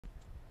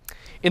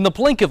In the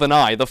blink of an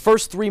eye, the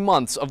first 3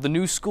 months of the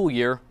new school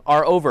year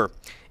are over.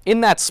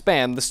 In that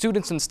span, the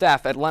students and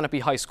staff at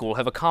Lenape High School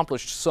have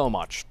accomplished so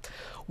much.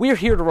 We are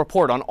here to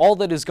report on all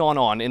that has gone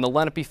on in the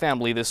Lenape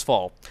family this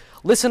fall.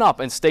 Listen up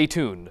and stay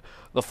tuned.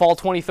 The Fall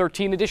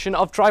 2013 edition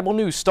of Tribal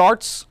News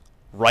starts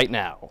right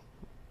now.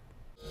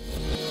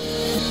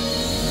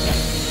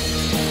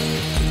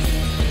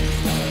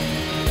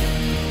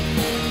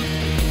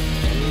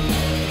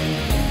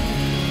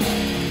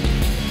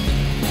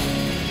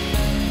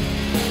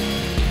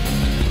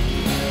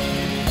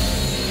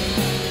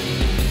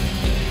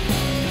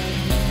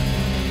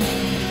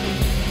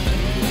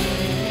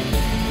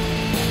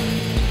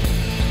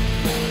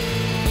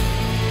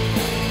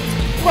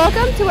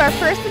 Welcome to our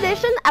first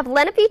edition of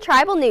Lenape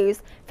Tribal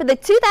News for the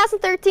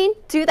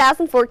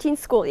 2013-2014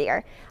 school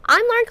year.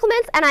 I'm Lauren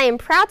Clemence, and I am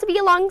proud to be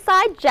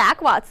alongside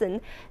Jack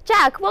Watson.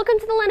 Jack, welcome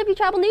to the Lenape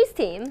Tribal News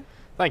team.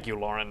 Thank you,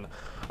 Lauren.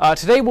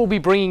 Today we'll be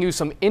bringing you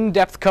some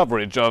in-depth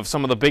coverage of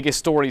some of the biggest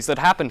stories that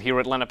happened here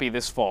at Lenape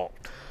this fall.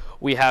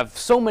 We have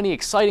so many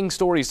exciting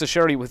stories to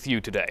share with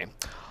you today.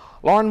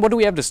 Lauren, what do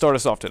we have to start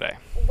us off today?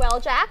 Well,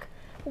 Jack,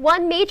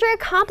 one major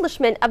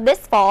accomplishment of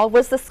this fall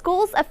was the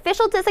school's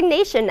official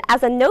designation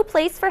as a No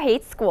Place for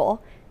Hate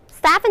school.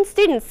 Staff and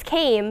students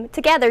came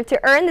together to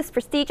earn this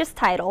prestigious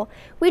title.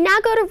 We now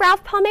go to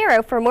Ralph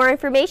Palmero for more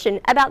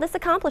information about this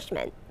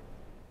accomplishment.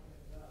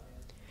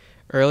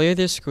 Earlier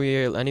this school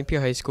year, Lenape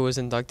High School was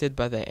inducted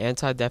by the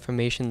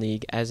Anti-Defamation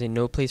League as a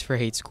No Place for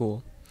Hate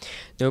school.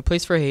 No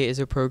Place for Hate is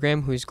a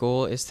program whose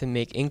goal is to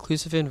make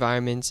inclusive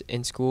environments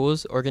in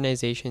schools,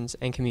 organizations,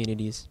 and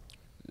communities.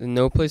 The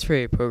No Place for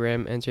Hate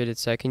program entered its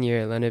second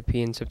year at Lenape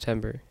in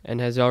September and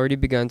has already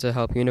begun to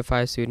help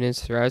unify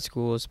students throughout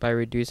schools by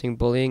reducing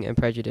bullying and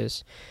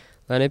prejudice.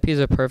 Lenape is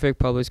a perfect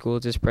public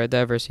school to spread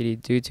diversity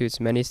due to its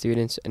many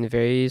students and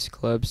various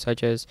clubs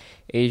such as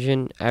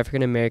Asian,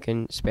 African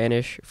American,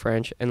 Spanish,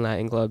 French, and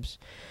Latin clubs.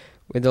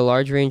 With a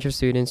large range of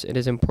students, it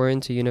is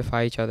important to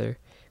unify each other.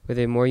 With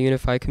a more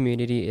unified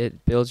community,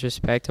 it builds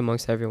respect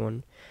amongst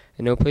everyone.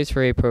 The No Place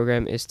for Hate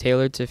program is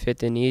tailored to fit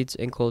the needs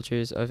and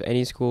cultures of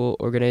any school,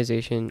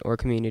 organization, or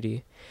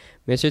community.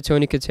 Mr.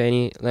 Tony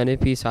Catani,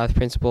 Lenape South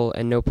Principal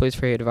and No Place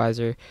for Hate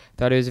Advisor,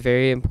 thought it was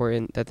very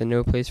important that the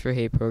No Place for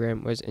Hate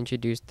program was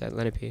introduced at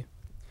Lenape.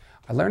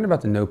 I learned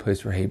about the No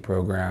Place for Hate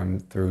program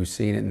through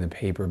seeing it in the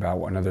paper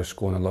about another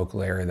school in the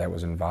local area that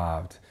was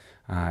involved.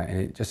 And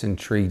it just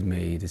intrigued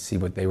me to see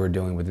what they were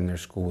doing within their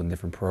school and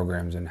different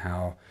programs and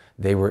how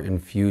they were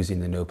infusing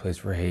the No Place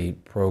for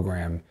Hate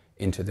program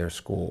into their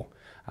school.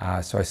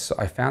 So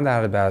I found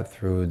out about it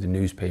through the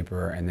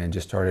newspaper and then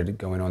just started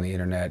going on the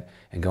internet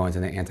and going to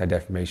the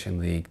Anti-Defamation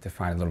League to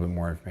find a little bit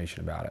more information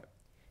about it.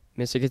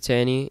 Mr.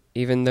 Catani,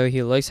 even though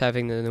he likes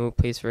having the No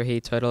Place for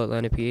Hate title at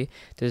Lenape,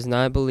 does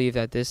not believe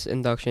that this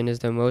induction is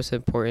the most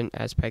important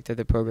aspect of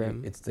the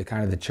program. It's the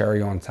kind of the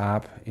cherry on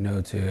top, you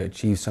know, to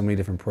achieve so many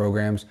different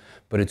programs,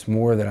 but it's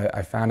more that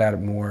I found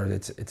out more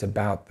that it's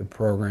about the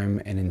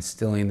program and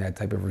instilling that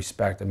type of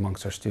respect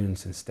amongst our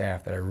students and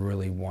staff that I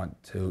really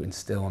want to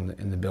instill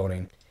in the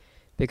building.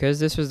 Because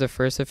this was the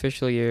first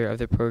official year of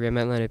the program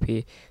at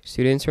Lenape,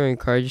 students were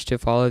encouraged to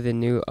follow the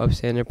new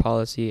upstandard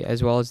policy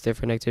as well as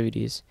different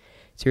activities.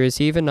 To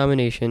receive a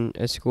nomination,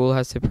 a school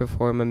has to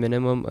perform a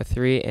minimum of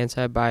 3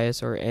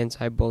 anti-bias or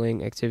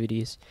anti-bullying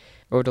activities.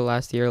 Over the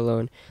last year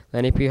alone,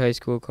 Lenape High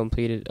School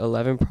completed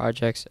 11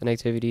 projects and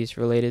activities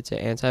related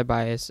to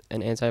anti-bias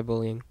and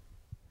anti-bullying.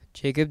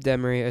 Jacob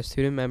Demery, a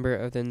student member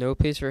of the No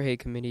Place for Hate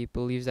committee,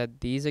 believes that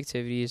these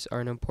activities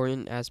are an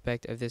important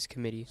aspect of this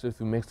committee. So if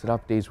we mix it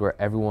up, days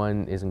where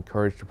everyone is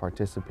encouraged to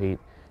participate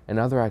in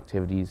other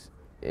activities,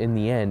 in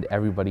the end,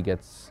 everybody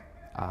gets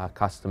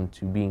accustomed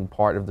to being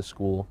part of the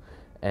school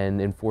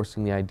and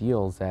enforcing the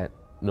ideals that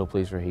No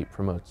Place for Hate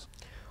promotes.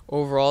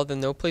 Overall, the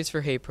No Place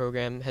for Hate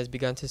program has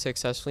begun to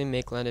successfully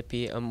make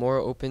Lenape a more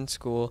open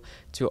school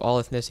to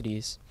all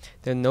ethnicities.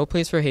 The No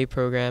Place for Hate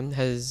program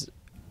has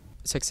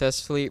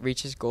successfully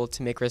reached its goal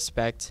to make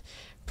respect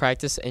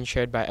practiced and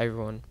shared by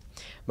everyone.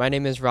 My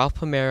name is Ralph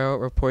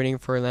Palmero, reporting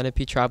for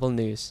Lenape Tribal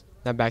News.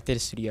 Now back to the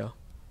studio.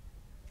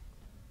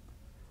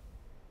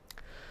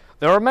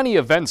 There are many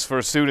events for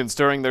students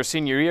during their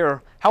senior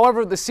year.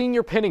 However, the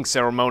senior pinning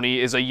ceremony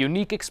is a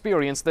unique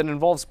experience that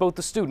involves both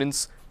the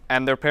students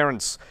and their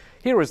parents.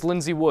 Here is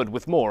Lindsay Wood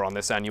with more on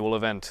this annual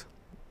event.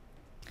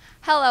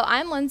 Hello,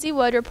 I'm Lindsay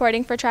Wood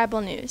reporting for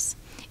Tribal News.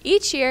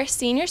 Each year,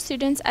 senior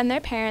students and their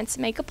parents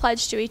make a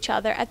pledge to each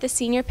other at the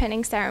senior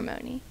pinning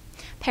ceremony.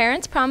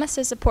 Parents promise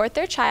to support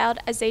their child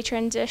as they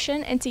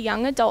transition into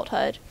young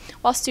adulthood,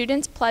 while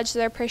students pledge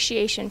their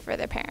appreciation for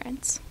their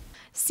parents.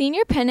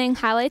 Senior pinning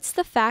highlights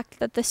the fact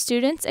that the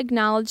students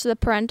acknowledge the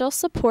parental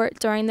support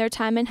during their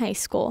time in high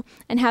school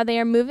and how they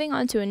are moving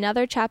on to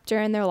another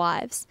chapter in their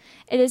lives.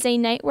 It is a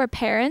night where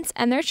parents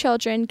and their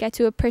children get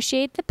to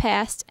appreciate the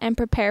past and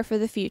prepare for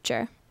the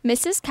future.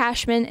 Mrs.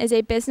 Cashman is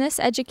a business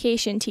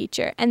education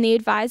teacher and the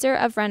advisor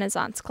of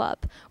Renaissance Club,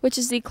 which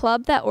is the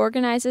club that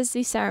organizes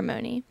the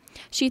ceremony.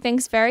 She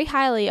thinks very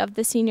highly of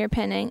the senior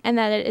pinning and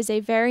that it is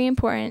a very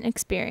important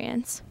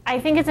experience. I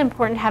think it's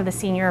important to have the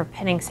senior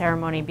pinning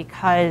ceremony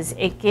because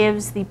it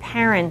gives the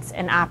parents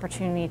an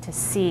opportunity to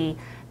see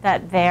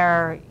that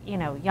their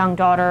young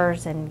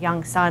daughters and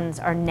young sons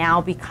are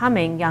now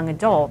becoming young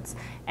adults,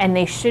 and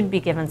they should be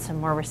given some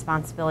more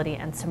responsibility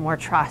and some more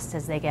trust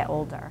as they get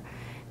older.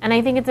 And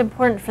I think it's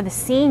important for the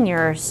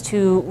seniors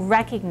to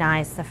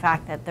recognize the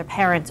fact that their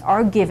parents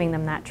are giving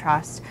them that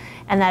trust,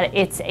 and that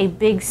it's a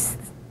big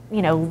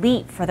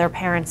leap for their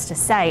parents to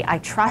say, I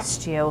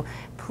trust you,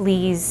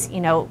 please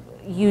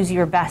use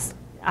your best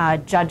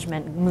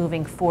judgment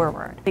moving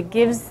forward. It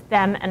gives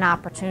them an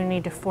opportunity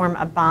to form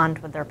a bond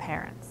with their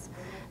parents.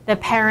 The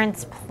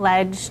parents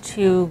pledge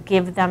to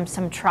give them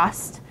some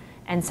trust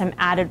and some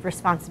added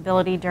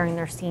responsibility during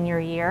their senior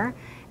year.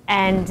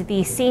 And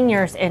the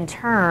seniors, in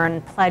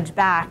turn, pledge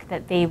back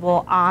that they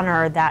will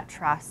honor that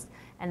trust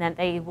and that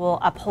they will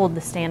uphold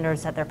the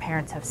standards that their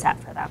parents have set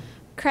for them.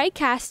 Craig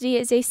Cassidy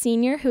is a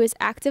senior who is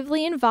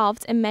actively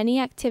involved in many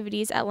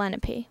activities at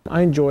Lenape.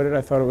 I enjoyed it.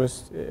 I thought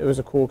it was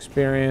a cool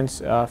experience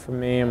for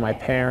me and my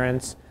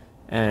parents,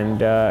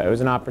 and it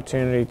was an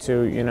opportunity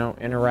to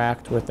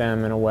interact with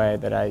them in a way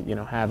that I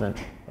haven't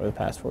over the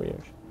past 4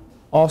 years.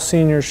 All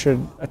seniors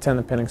should attend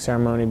the pinning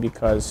ceremony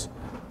because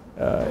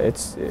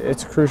it's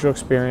a crucial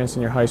experience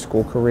in your high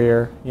school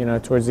career.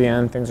 Towards the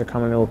end, things are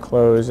coming to a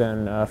close,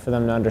 and for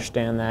them to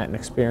understand that and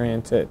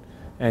experience it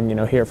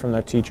and hear from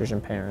their teachers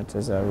and parents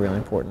is really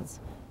important.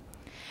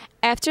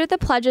 After the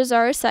pledges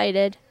are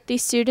recited, the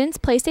students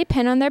place a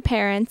pin on their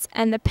parents,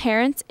 and the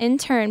parents in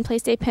turn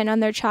place a pin on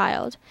their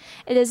child.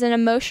 It is an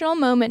emotional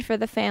moment for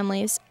the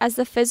families, as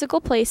the physical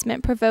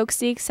placement provokes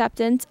the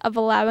acceptance of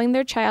allowing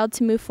their child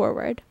to move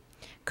forward.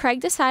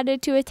 Craig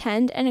decided to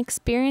attend and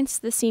experience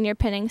the senior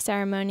pinning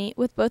ceremony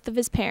with both of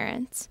his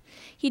parents.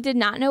 He did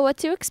not know what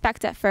to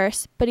expect at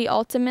first, but he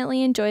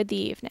ultimately enjoyed the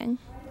evening.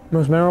 The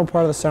most memorable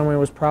part of the ceremony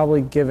was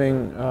probably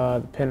giving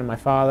the pin to my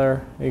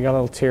father. He got a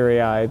little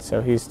teary-eyed,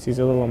 so he's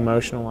a little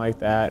emotional like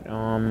that.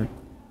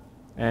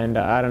 And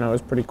I don't know, it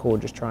was pretty cool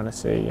just trying to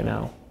see,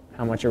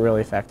 how much it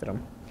really affected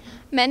him.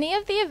 Many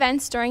of the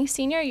events during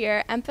senior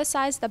year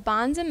emphasize the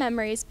bonds and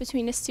memories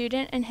between a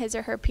student and his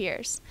or her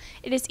peers.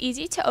 It is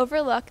easy to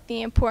overlook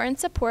the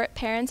important support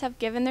parents have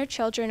given their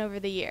children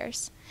over the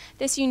years.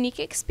 This unique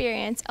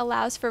experience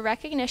allows for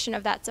recognition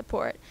of that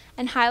support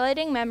and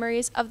highlighting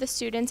memories of the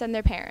students and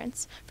their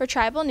parents. For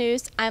Tribal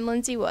News, I'm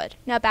Lindsay Wood.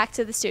 Now back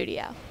to the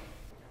studio.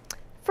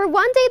 For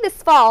one day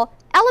this fall,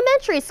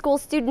 elementary school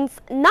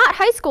students, not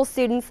high school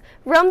students,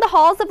 roamed the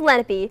halls of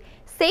Lenape.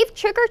 Safe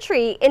Trick or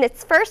Treat in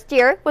its first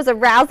year was a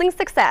rousing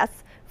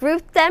success.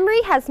 Ruth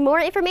Demery has more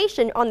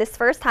information on this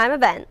first-time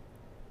event.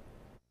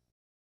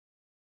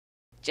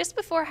 Just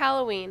before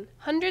Halloween,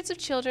 hundreds of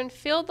children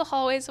filled the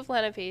hallways of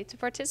Lenape to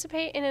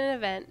participate in an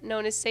event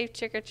known as Safe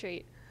Trick or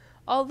Treat.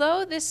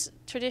 Although this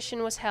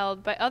tradition was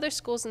held by other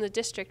schools in the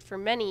district for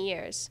many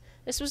years,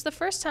 this was the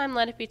first time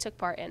Lenape took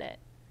part in it.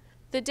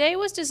 The day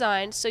was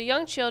designed so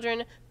young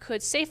children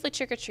could safely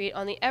trick-or-treat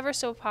on the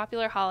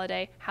ever-so-popular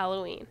holiday,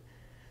 Halloween.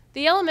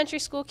 The elementary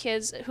school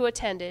kids who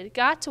attended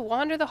got to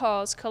wander the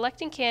halls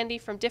collecting candy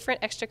from different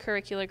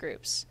extracurricular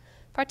groups.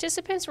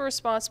 Participants were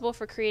responsible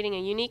for creating a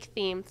unique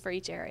theme for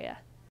each area.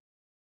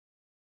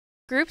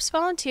 Groups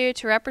volunteered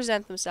to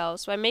represent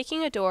themselves by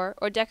making a door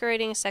or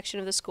decorating a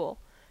section of the school.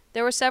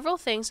 There were several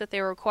things that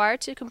they were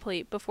required to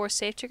complete before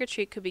Safe Trick or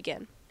Treat could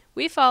begin.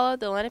 We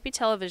followed the Lenape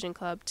Television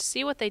Club to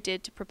see what they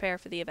did to prepare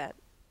for the event.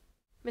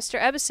 Mr.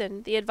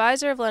 Ebbison, the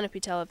advisor of Lenape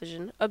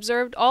Television,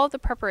 observed all of the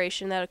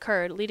preparation that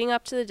occurred leading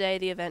up to the day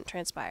the event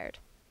transpired.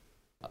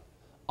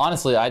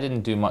 Honestly, I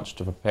didn't do much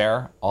to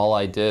prepare. All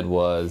I did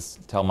was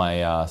tell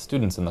my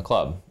students in the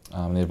club.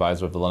 I'm the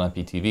advisor of the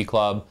Lenape TV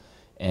Club,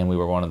 and we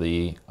were one of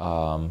the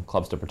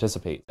clubs to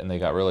participate. And they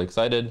got really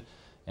excited,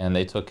 and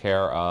they took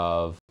care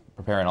of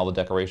preparing all the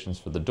decorations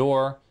for the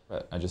door.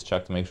 I just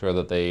checked to make sure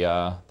that they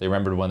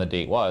remembered when the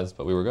date was,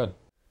 but we were good.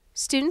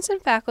 Students and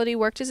faculty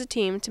worked as a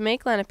team to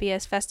make Lenape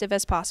as festive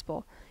as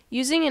possible.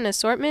 Using an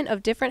assortment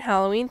of different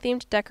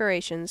Halloween-themed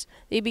decorations,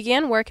 they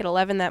began work at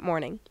 11 that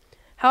morning.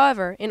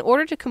 However, in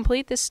order to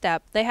complete this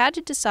step, they had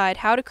to decide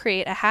how to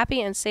create a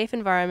happy and safe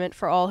environment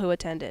for all who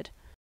attended.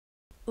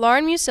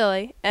 Lauren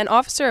Musilli, an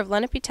officer of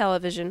Lenape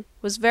Television,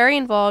 was very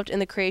involved in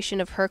the creation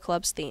of her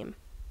club's theme.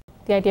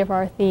 The idea for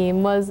our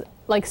theme was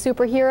like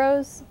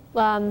superheroes.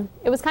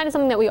 It was kind of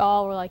something that we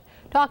all were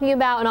talking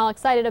about and all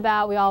excited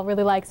about. We all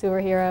really like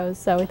superheroes,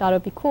 so we thought it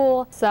would be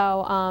cool.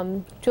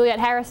 So Juliet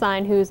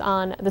Harrisine, who's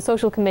on the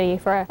social committee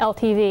for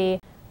LTV,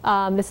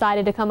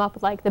 decided to come up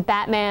with the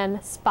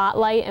Batman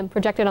spotlight and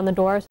project it on the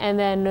doors. And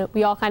then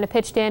we all kind of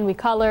pitched in, we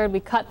colored,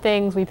 we cut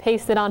things, we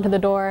pasted onto the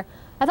door.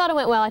 I thought it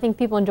went well. I think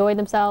people enjoyed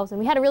themselves, and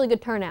we had a really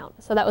good turnout,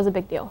 so that was a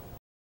big deal.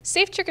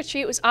 Safe Trick or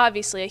Treat was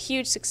obviously a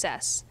huge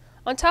success.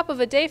 On top of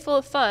a day full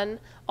of fun,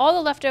 all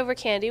the leftover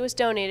candy was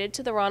donated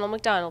to the Ronald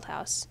McDonald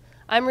House.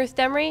 I'm Ruth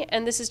Demery,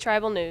 and this is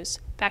Tribal News.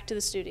 Back to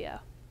the studio.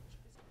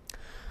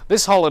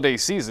 This holiday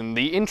season,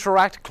 the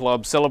Interact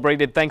Club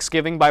celebrated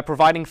Thanksgiving by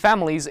providing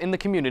families in the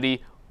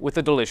community with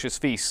a delicious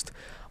feast.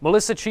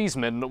 Melissa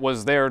Cheeseman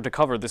was there to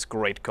cover this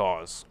great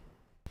cause.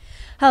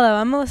 Hello,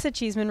 I'm Melissa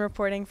Cheeseman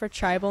reporting for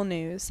Tribal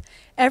News.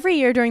 Every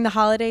year during the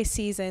holiday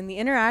season, the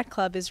Interact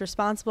Club is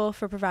responsible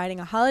for providing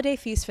a holiday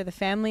feast for the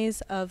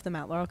families of the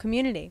Mount Laurel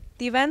community.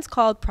 The event's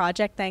called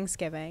Project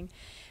Thanksgiving,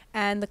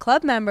 and the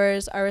club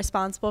members are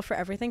responsible for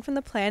everything from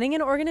the planning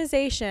and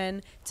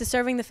organization to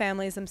serving the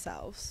families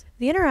themselves.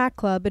 The Interact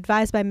Club,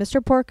 advised by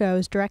Mr. Porco,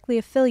 is directly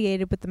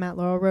affiliated with the Mount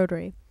Laurel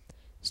Rotary.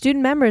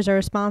 Student members are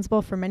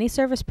responsible for many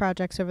service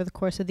projects over the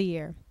course of the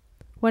year.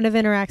 One of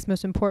Interact's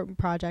most important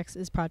projects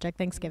is Project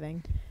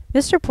Thanksgiving.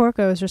 Mr.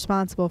 Porco is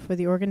responsible for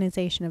the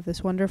organization of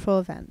this wonderful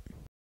event.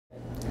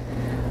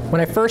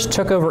 When I first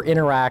took over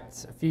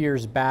Interact a few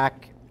years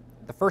back,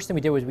 the first thing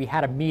we did was we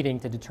had a meeting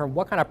to determine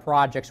what kind of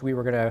projects we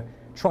were going to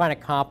try and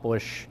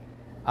accomplish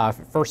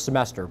first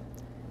semester.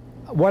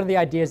 One of the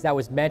ideas that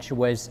was mentioned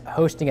was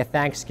hosting a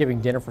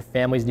Thanksgiving dinner for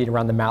families needed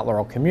around the Mount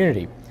Laurel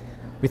community.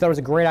 We thought it was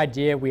a great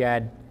idea. We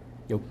had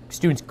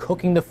students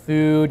cooking the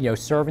food,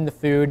 serving the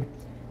food.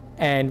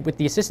 And with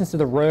the assistance of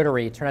the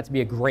Rotary, it turned out to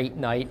be a great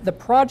night. The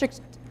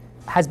project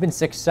has been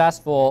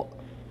successful,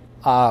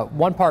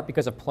 one part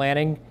because of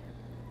planning.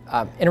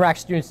 Interact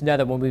students know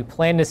that when we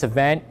plan this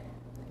event,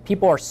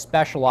 people are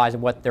specialized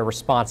in what their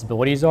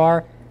responsibilities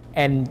are.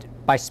 And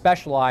by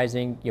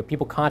specializing,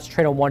 people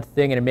concentrate on one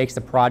thing and it makes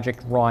the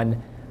project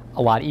run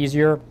a lot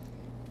easier.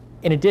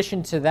 In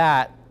addition to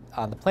that,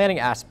 the planning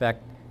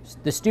aspect,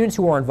 the students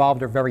who are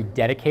involved are very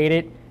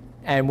dedicated.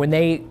 And when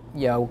they,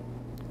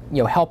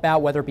 help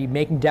out, whether it be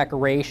making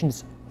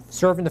decorations,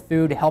 serving the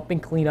food, helping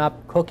clean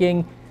up,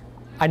 cooking,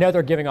 I know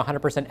they're giving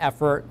 100%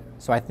 effort,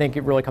 so I think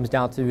it really comes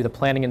down to the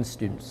planning and the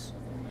students.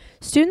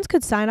 Students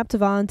could sign up to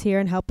volunteer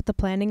and help with the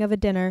planning of a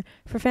dinner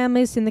for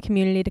families in the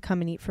community to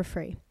come and eat for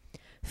free.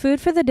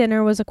 Food for the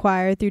dinner was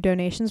acquired through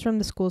donations from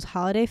the school's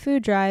holiday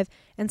food drive,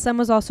 and some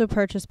was also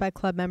purchased by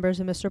club members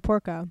and Mr.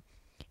 Porco.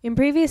 In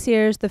previous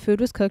years, the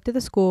food was cooked at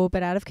the school,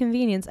 but out of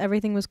convenience,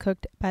 everything was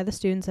cooked by the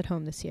students at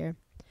home this year.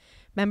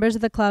 Members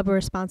of the club were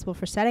responsible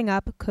for setting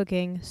up,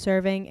 cooking,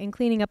 serving, and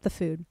cleaning up the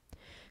food.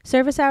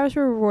 Service hours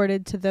were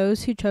rewarded to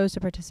those who chose to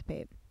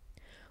participate.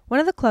 One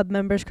of the club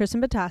members,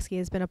 Kristen Batoski,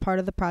 has been a part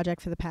of the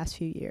project for the past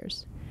few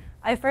years.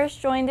 I first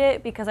joined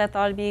it because I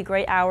thought it'd be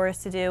great hours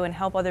to do and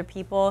help other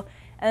people.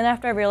 And then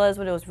after I realized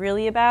what it was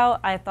really about,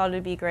 I thought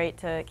it'd be great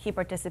to keep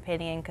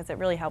participating in because it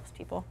really helps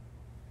people.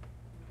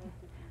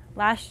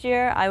 Last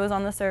year, I was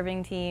on the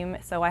serving team,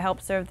 so I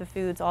helped serve the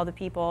food to all the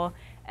people.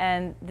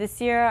 And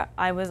this year,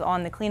 I was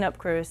on the cleanup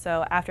crew,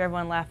 so after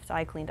everyone left,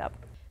 I cleaned up.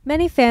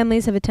 Many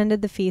families have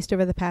attended the feast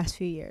over the past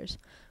few years.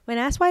 When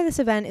asked why this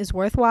event is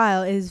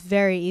worthwhile, it is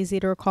very easy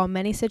to recall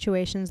many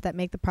situations that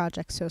make the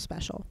project so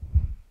special.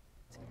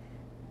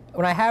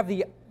 When I have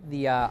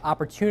the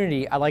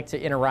opportunity, I like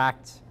to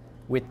interact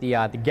with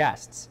the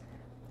guests.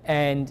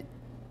 And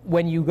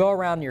when you go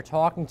around and you're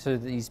talking to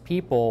these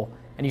people,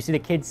 and you see the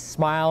kids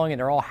smiling and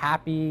they're all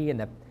happy and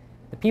the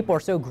people are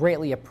so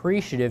greatly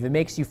appreciative, it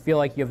makes you feel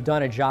like you've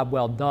done a job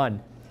well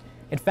done.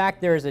 In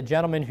fact, there's a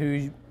gentleman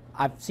who,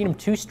 I've seen him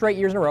 2 straight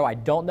years in a row, I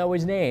don't know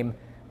his name,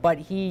 but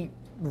he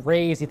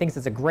thinks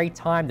it's a great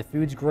time, the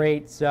food's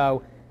great.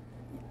 So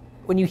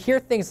when you hear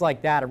things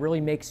like that, it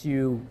really makes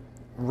you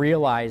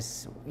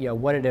realize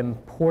what an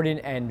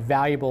important and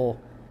valuable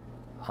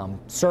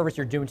service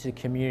you're doing to the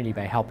community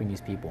by helping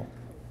these people.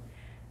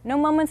 No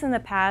moments in the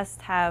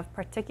past have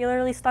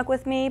particularly stuck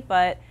with me,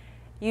 but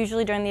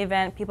usually during the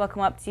event, people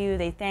come up to you,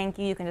 they thank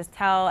you, you can just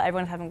tell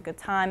everyone's having a good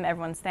time,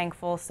 everyone's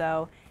thankful,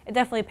 so it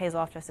definitely pays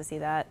off just to see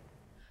that.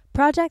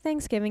 Project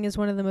Thanksgiving is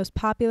one of the most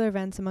popular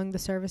events among the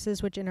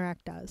services which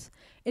Interact does.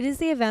 It is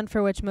the event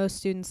for which most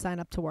students sign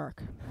up to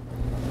work.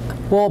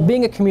 Well,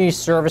 being a community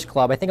service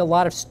club, I think a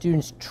lot of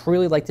students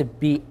truly like to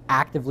be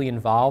actively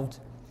involved.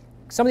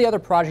 Some of the other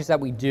projects that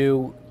we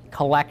do,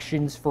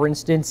 collections for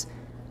instance,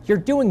 you're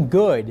doing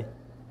good,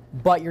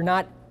 but you're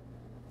not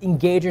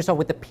engaging yourself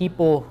with the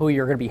people who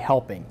you're going to be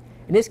helping.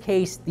 In this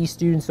case, these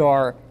students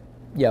are,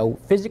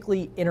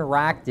 physically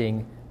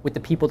interacting with the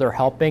people they're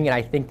helping, and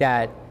I think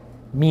that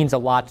means a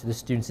lot to the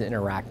students that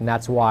interact, and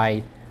that's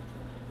why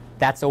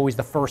that's always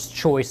the first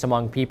choice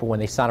among people when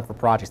they sign up for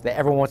projects, that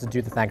everyone wants to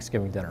do the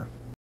Thanksgiving dinner.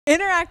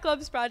 Interact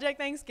Club's Project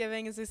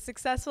Thanksgiving is a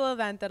successful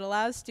event that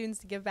allows students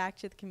to give back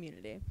to the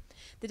community.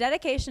 The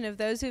dedication of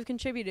those who have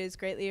contributed is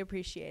greatly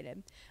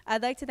appreciated.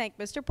 I'd like to thank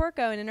Mr.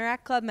 Porco and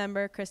Interact Club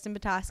member Kristen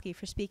Batoski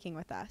for speaking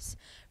with us.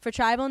 For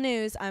Tribal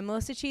News, I'm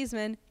Melissa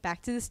Cheeseman.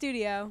 Back to the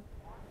studio.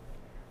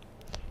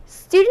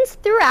 Students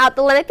throughout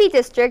the Lenape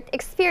district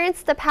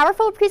experienced a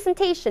powerful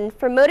presentation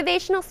from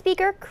motivational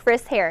speaker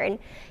Chris Herron.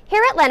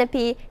 Here at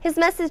Lenape, his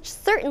message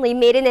certainly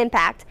made an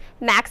impact.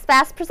 Max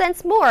Bass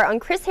presents more on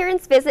Chris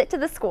Herron's visit to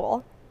the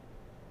school.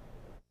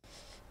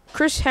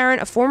 Chris Herron,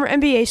 a former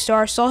NBA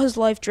star, saw his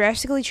life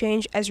drastically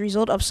change as a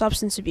result of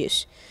substance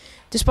abuse.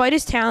 Despite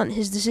his talent,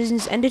 his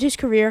decisions ended his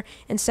career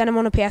and sent him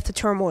on a path to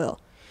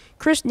turmoil.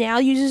 Chris now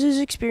uses his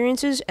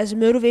experiences as a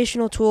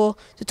motivational tool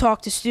to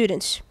talk to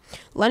students.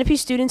 Lenape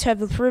students have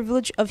the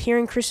privilege of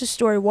hearing Chris's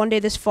story one day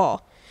this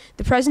fall.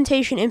 The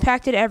presentation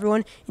impacted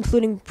everyone,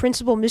 including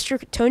Principal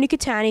Mr. Tony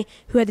Catani,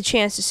 who had the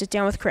chance to sit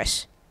down with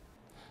Chris.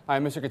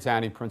 I'm Mr.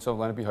 Catani, Principal of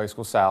Lenape High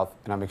School South,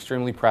 and I'm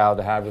extremely proud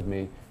to have with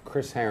me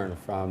Chris Herron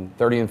from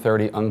 30 and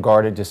 30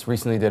 Unguarded. Just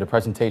recently did a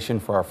presentation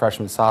for our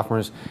freshmen and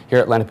sophomores here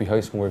at Lenape High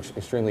School. We're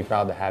extremely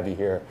proud to have you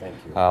here. Thank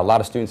you. A lot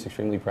of students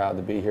extremely proud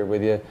to be here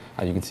with you.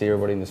 You can see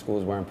everybody in the school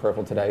is wearing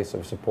purple today, so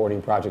we're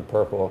supporting Project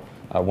Purple,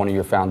 one of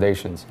your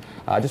foundations.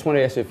 I just wanted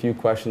to ask you a few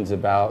questions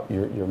about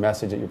your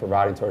message that you're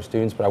providing to our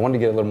students, but I wanted to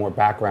get a little more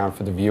background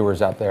for the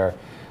viewers out there.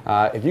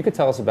 If you could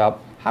tell us about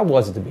how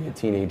was it to be a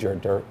teenager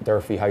at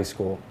Durfee High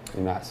School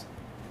in Mass?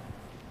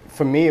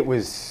 For me, it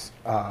was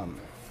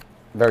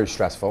very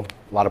stressful,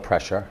 a lot of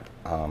pressure.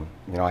 You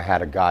know, I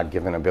had a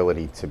God-given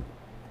ability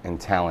and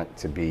talent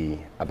to be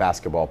a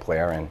basketball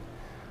player,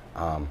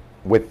 and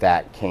with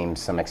that came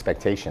some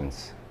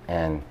expectations,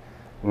 and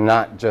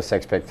not just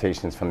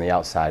expectations from the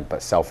outside,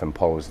 but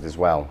self-imposed as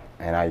well,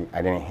 and I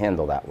didn't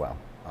handle that well.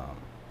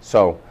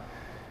 So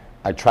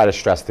I try to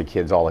stress to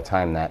kids all the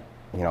time that,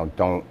 you know,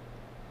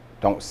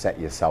 don't set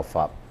yourself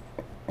up.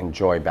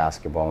 Enjoy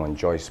basketball,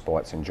 enjoy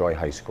sports, enjoy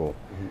high school.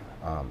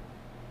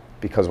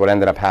 Because what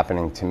ended up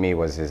happening to me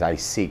was I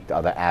seeked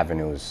other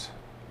avenues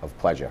of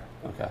pleasure,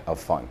 of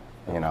fun.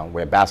 You know,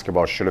 where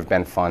basketball should have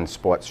been fun,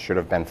 sports should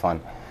have been fun.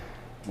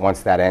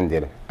 Once that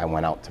ended, I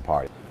went out to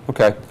party.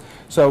 Okay,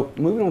 so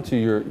moving on to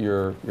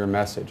your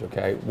message,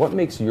 okay? What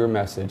makes your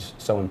message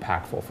so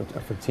impactful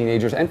for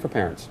teenagers and for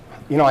parents?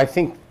 You know, I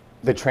think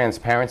the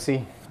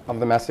transparency of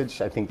the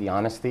message, I think the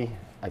honesty,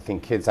 I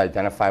think kids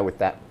identify with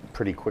that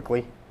pretty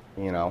quickly.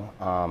 You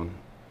know,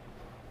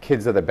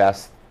 kids are the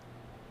best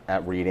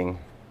at reading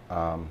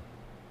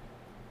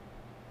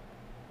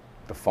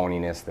the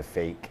phoniness, the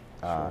fake,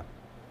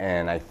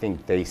 and I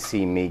think they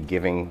see me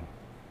giving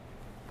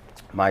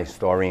my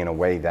story in a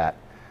way that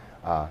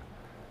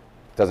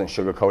doesn't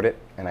sugarcoat it,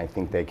 and I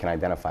think they can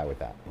identify with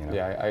that. You know?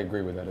 Yeah, I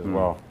agree with that as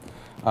well.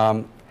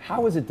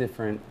 How is it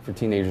different for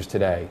teenagers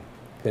today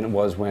than it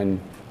was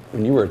when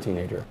you were a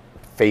teenager?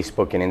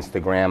 Facebook and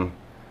Instagram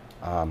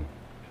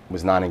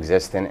was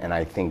non-existent, and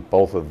I think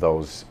both of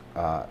those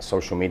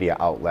social media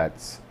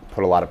outlets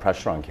put a lot of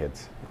pressure on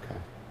kids. Okay.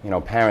 You know,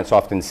 parents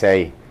often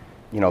say,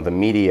 you know, the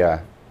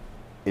media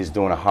is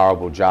doing a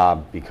horrible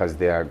job because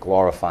they're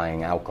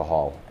glorifying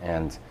alcohol.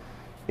 And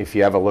if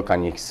you ever look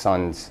on your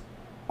son's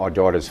or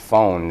daughter's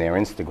phone, their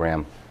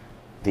Instagram,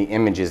 the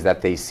images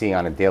that they see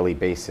on a daily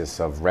basis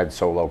of red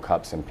Solo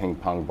cups and ping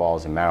pong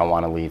balls and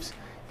marijuana leaves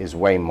is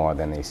way more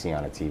than they see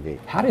on a TV.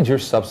 How did your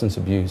substance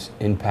abuse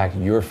impact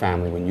your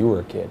family when you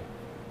were a kid?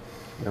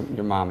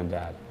 Your mom and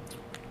dad?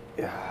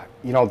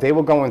 You know, they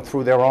were going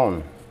through their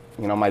own.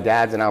 You know, my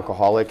dad's an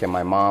alcoholic, and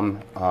my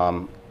mom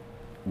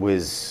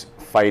was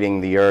fighting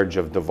the urge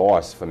of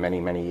divorce for many,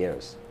 many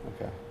years.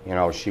 Okay. You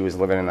know, she was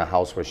living in a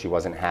house where she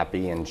wasn't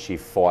happy, and she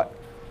fought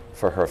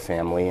for her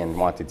family and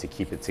wanted to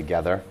keep it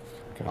together.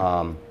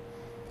 Okay.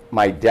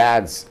 My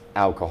dad's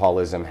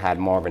alcoholism had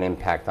more of an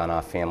impact on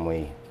our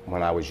family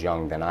when I was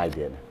young than I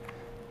did.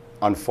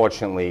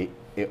 Unfortunately,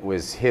 it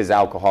was his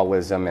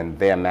alcoholism and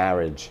their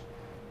marriage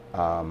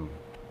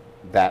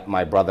that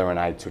my brother and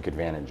I took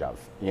advantage of,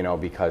 you know,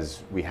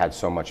 because we had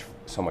so much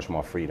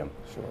more freedom.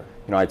 Sure.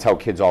 You know, I tell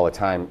kids all the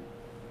time,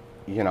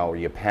 you know,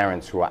 your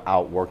parents who are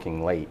out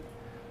working late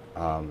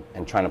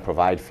and trying to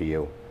provide for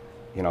you,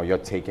 you know, you're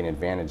taking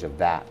advantage of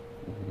that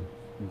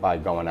by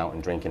going out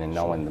and drinking and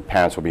knowing the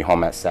parents will be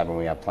home at 7,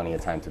 we have plenty of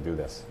time to do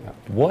this. Yeah.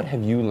 What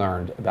have you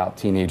learned about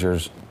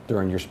teenagers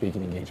during your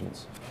speaking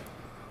engagements?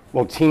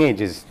 Well,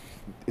 teenagers,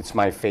 it's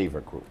my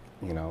favorite group,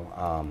 you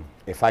know.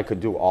 If I could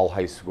do all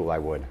high school, I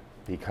would,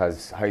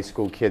 because high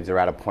school kids are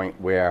at a point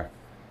where,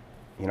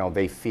 you know,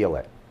 they feel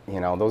it. You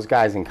know, those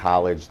guys in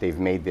college, they've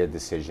made their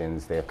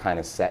decisions, they're kind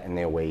of set in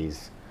their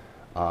ways,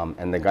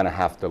 and they're gonna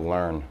have to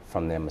learn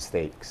from their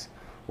mistakes.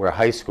 Where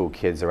high school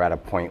kids are at a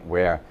point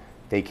where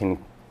they can,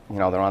 you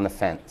know, they're on the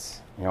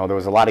fence. You know, there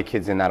was a lot of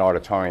kids in that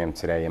auditorium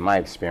today, in my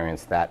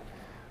experience, that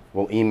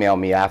will email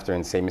me after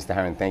and say, Mr.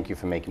 Herron, thank you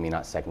for making me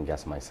not second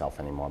guess myself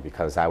anymore,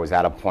 because I was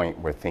at a point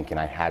where thinking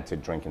I had to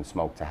drink and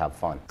smoke to have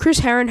fun. Chris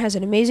Herron has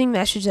an amazing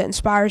message that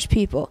inspires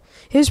people.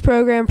 His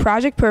program,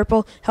 Project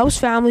Purple, helps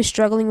families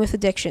struggling with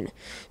addiction.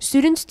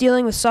 Students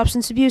dealing with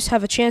substance abuse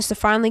have a chance to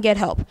finally get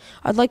help.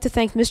 I'd like to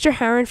thank Mr.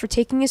 Herron for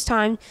taking his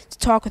time to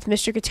talk with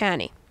Mr.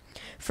 Catani.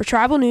 For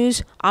Tribal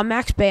News, I'm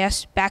Max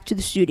Bass. Back to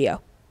the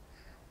studio.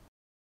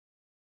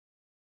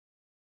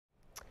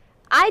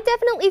 I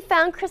definitely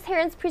found Chris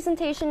Herron's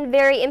presentation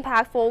very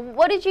impactful.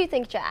 What did you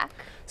think, Jack?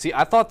 See,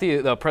 I thought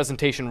the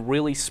presentation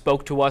really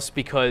spoke to us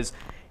because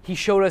he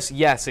showed us,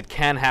 yes, it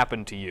can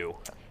happen to you.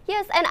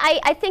 Yes, and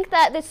I think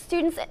that the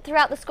students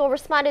throughout the school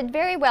responded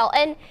very well.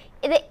 And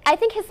I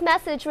think his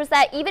message was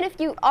that even if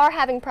you are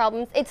having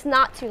problems, it's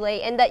not too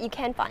late and that you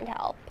can find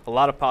help. A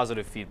lot of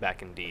positive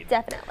feedback indeed.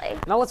 Definitely.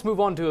 Now let's move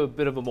on to a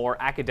bit of a more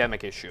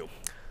academic issue.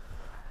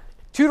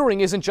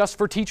 Tutoring isn't just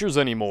for teachers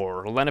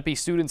anymore. Lenape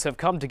students have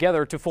come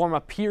together to form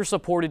a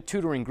peer-supported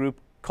tutoring group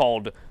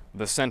called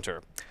The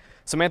Center.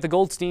 Samantha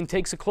Goldstein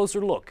takes a closer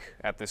look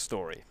at this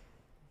story.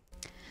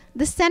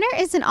 The Center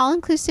is an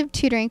all-inclusive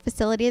tutoring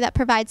facility that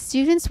provides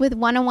students with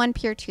one-on-one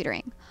peer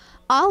tutoring.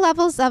 All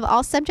levels of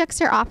all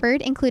subjects are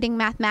offered, including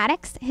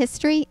mathematics,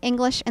 history,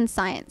 English, and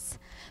science.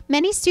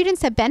 Many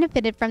students have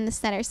benefited from the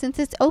center since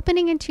its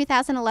opening in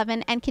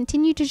 2011 and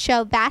continue to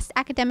show vast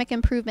academic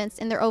improvements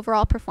in their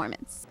overall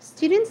performance.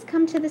 Students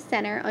come to the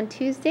center on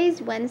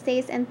Tuesdays,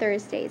 Wednesdays, and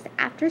Thursdays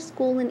after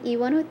school in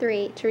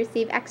E103 to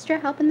receive extra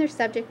help in their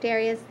subject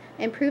areas,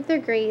 improve their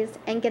grades,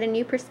 and get a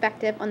new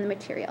perspective on the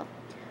material.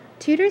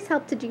 Tutors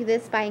help to do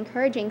this by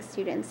encouraging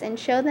students and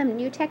show them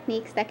new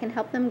techniques that can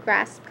help them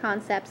grasp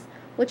concepts,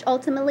 which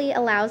ultimately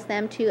allows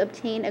them to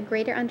obtain a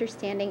greater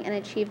understanding and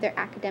achieve their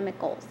academic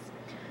goals.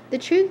 The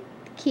true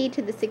key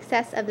to the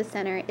success of the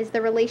center is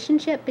the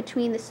relationship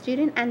between the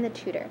student and the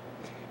tutor.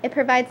 It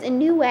provides a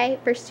new way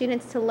for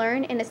students to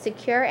learn in a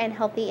secure and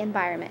healthy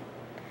environment.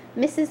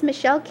 Mrs.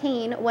 Michelle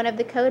Kane, one of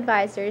the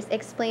co-advisors,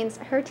 explains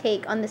her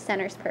take on the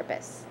center's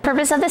purpose. The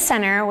purpose of the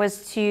center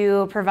was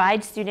to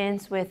provide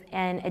students with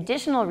an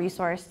additional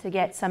resource to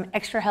get some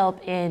extra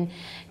help in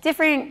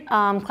different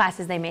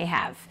classes they may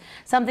have.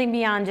 Something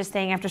beyond just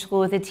staying after school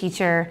with a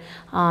teacher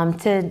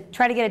to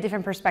try to get a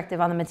different perspective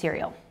on the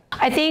material.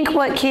 I think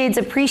what kids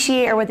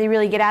appreciate or what they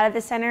really get out of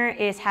the center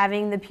is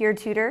having the peer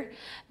tutor,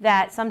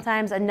 that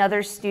sometimes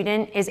another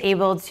student is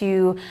able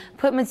to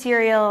put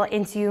material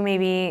into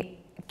maybe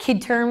kid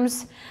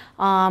terms,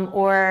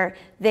 or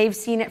they've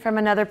seen it from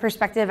another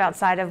perspective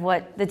outside of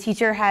what the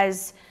teacher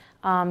has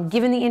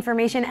given the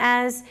information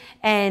as,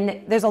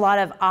 and there's a lot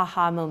of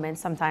aha moments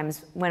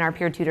sometimes when our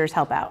peer tutors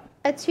help out.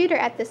 A tutor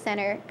at the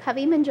center,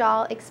 Kavi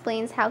Manjal,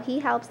 explains how he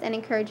helps and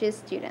encourages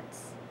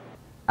students.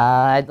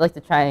 I'd like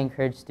to try and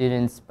encourage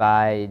students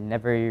by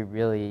never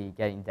really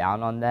getting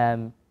down on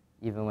them,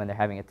 even when they're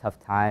having a tough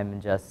time,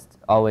 and just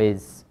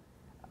always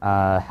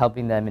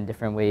helping them in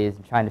different ways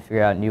and trying to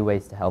figure out new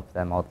ways to help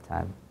them all the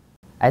time.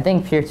 I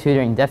think peer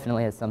tutoring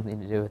definitely has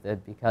something to do with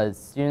it, because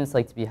students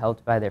like to be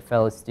helped by their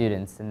fellow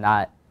students and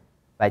not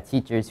by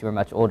teachers who are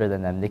much older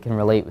than them. They can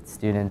relate with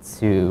students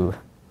who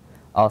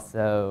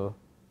also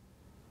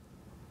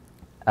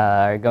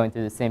are going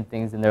through the same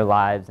things in their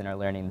lives and are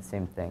learning the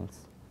same things.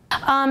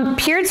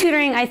 Peer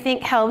tutoring, I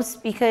think, helps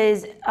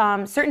because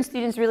certain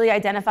students really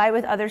identify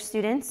with other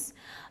students.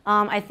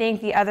 I think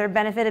the other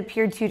benefit of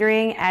peer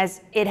tutoring,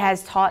 as it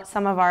has taught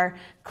some of our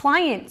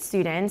client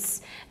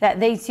students that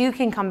they too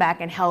can come back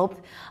and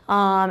help,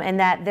 and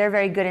that they're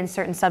very good in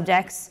certain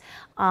subjects,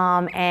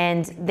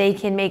 and they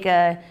can make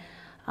a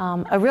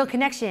real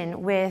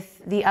connection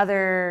with the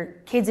other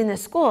kids in the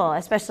school,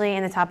 especially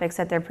in the topics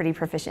that they're pretty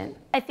proficient.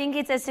 I think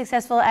it's as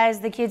successful as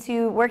the kids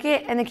who work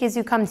it and the kids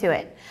who come to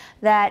it.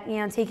 That, you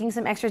know, taking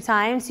some extra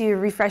time to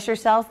refresh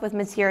yourself with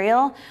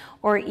material,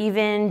 or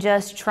even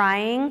just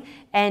trying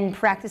and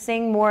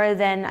practicing more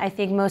than I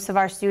think most of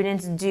our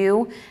students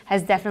do,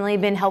 has definitely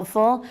been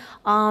helpful.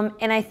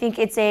 And I think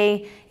it's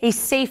a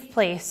safe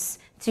place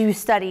to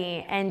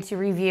study and to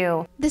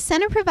review. The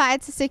center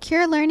provides a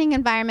secure learning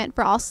environment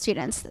for all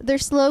students. Their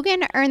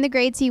slogan, "Earn the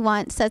grades you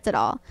want," says it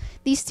all.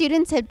 These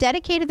students have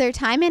dedicated their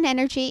time and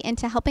energy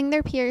into helping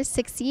their peers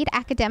succeed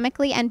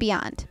academically and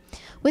beyond.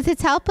 With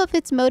its help of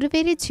its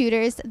motivated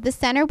tutors, the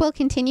center will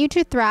continue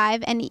to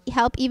thrive and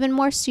help even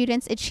more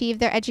students achieve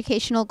their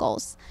educational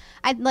goals.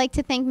 I'd like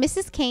to thank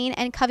Mrs. Kane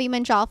and Kavi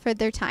Manjal for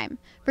their time.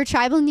 For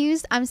Tribal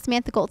News, I'm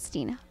Samantha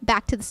Goldstein.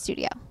 Back to the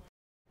studio.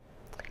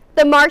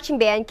 The marching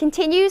band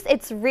continues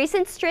its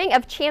recent string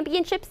of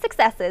championship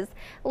successes.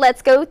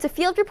 Let's go to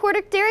field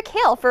reporter Derek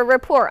Hale for a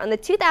report on the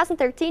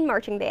 2013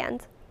 marching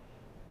band.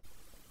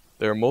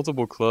 There are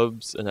multiple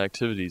clubs and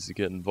activities to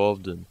get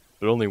involved in,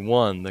 but only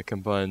one that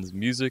combines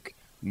music,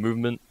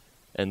 movement,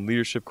 and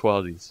leadership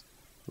qualities.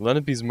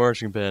 Lenape's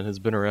marching band has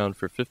been around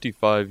for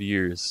 55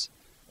 years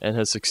and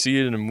has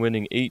succeeded in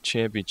winning 8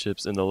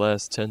 championships in the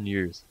last 10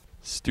 years.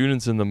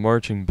 Students in the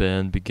marching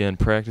band began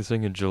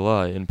practicing in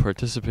July and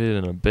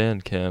participated in a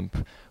band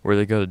camp where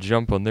they got a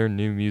jump on their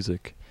new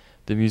music.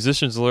 The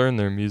musicians learned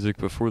their music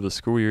before the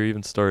school year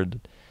even started.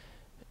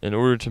 In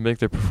order to make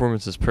their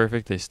performances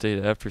perfect, they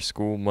stayed after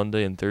school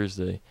Monday and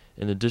Thursday,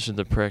 in addition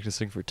to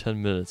practicing for 10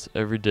 minutes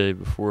every day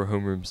before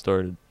homeroom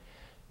started.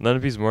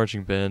 Lenape's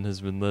marching band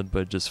has been led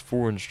by just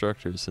 4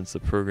 instructors since the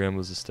program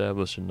was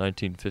established in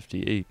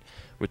 1958,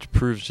 which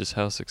proves just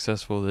how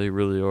successful they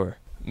really are.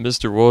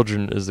 Mr.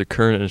 Waldron is the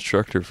current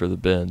instructor for the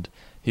band.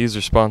 He is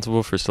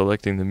responsible for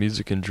selecting the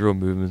music and drill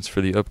movements for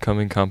the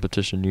upcoming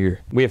competition year.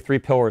 We have 3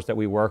 pillars that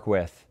we work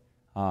with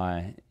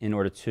in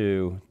order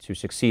to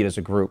succeed as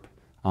a group.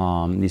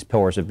 These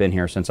pillars have been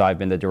here since I've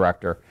been the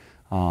director.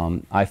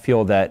 I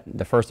feel that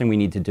the first thing we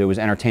need to do is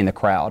entertain the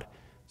crowd.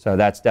 So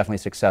that's definitely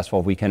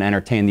successful if we can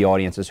entertain the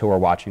audiences who are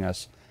watching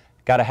us.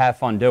 Got to have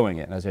fun doing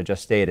it, as I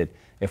just stated.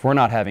 If we're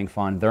not having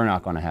fun, they're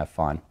not going to have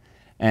fun.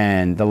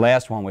 And the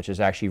last one, which is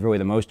actually really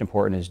the most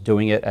important, is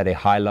doing it at a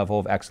high level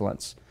of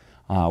excellence.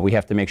 We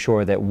have to make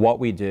sure that what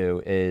we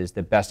do is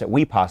the best that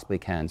we possibly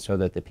can so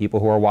that the people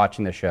who are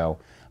watching the show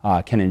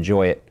can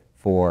enjoy it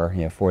for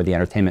the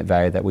entertainment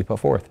value that we put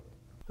forth.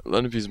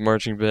 Lenape's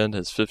marching band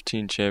has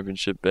 15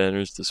 championship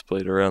banners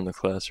displayed around the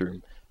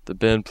classroom. The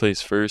band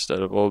placed first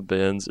out of all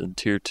bands in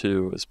Tier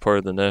 2 as part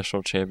of the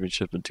national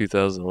championship in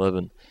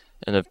 2011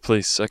 and have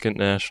placed second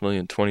nationally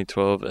in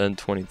 2012 and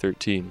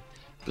 2013.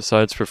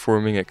 Besides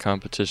performing at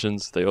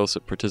competitions, they also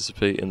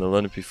participate in the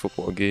Lenape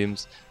football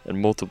games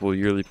and multiple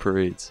yearly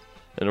parades.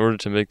 In order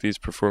to make these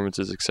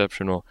performances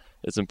exceptional,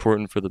 it's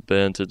important for the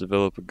band to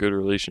develop a good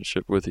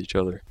relationship with each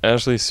other.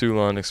 Ashley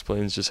Soulon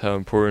explains just how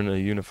important a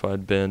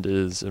unified band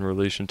is in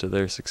relation to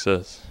their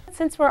success.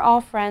 Since we're all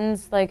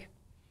friends,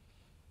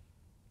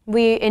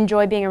 we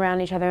enjoy being around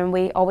each other, and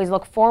we always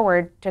look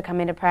forward to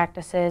coming to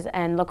practices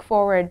and look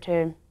forward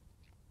to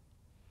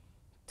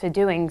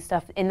doing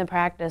stuff in the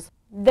practice.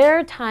 There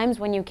are times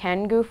when you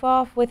can goof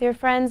off with your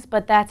friends,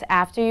 but that's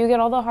after you get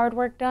all the hard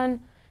work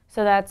done.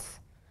 So that's,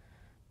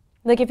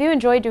 if you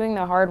enjoy doing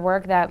the hard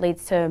work, that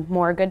leads to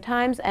more good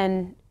times,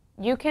 and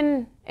you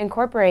can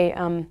incorporate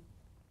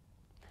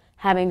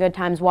having good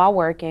times while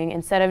working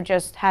instead of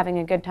just having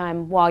a good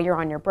time while you're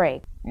on your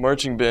break.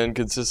 Marching band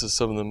consists of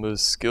some of the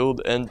most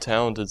skilled and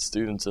talented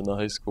students in the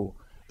high school.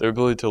 Their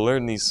ability to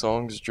learn these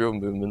songs, drill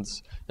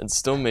movements, and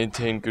still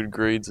maintain good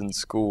grades in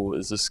school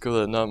is a skill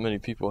that not many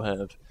people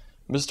have.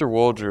 Mr.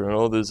 Waldron and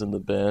all those in the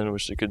band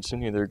wish to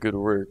continue their good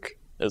work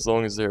as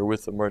long as they are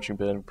with the marching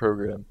band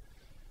program.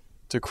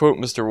 To quote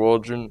Mr.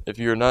 Waldron, "If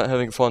you are not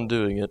having fun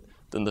doing it,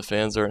 then the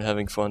fans aren't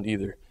having fun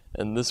either,"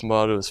 and this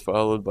motto is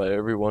followed by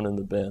everyone in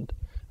the band.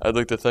 I'd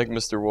like to thank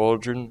Mr.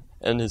 Waldron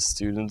and his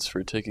students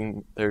for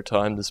taking their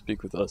time to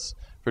speak with us.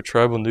 For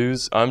Tribal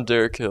News, I'm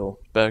Derek Hill.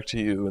 Back to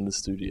you in the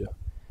studio.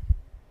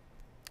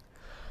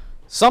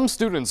 Some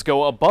students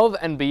go above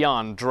and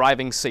beyond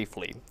driving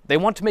safely. They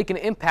want to make an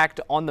impact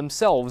on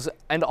themselves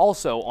and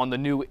also on the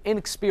new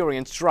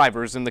inexperienced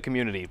drivers in the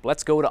community.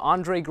 Let's go to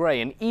Andre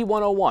Gray in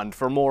E101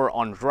 for more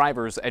on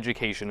Drivers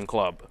Education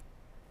Club.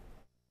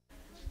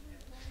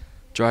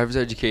 Drivers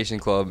Education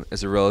Club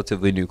is a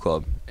relatively new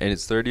club. In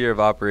its third year of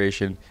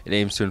operation, it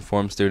aims to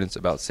inform students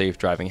about safe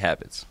driving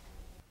habits.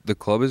 The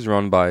club is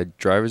run by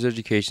driver's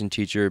education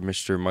teacher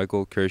Mr.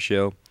 Michael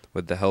Curcio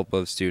with the help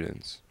of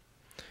students.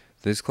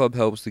 This club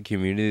helps the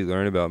community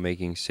learn about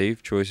making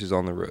safe choices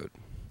on the road.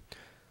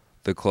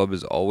 The club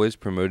is always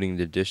promoting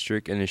the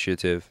district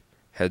initiative,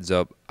 Heads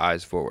Up,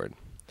 Eyes Forward.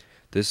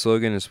 This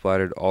slogan is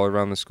splattered all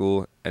around the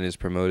school and is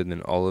promoted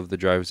in all of the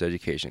driver's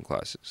education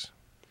classes.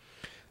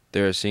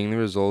 They are seeing the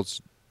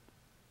results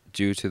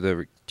due to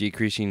the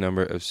decreasing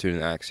number of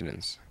student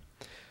accidents.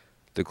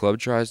 The club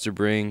tries to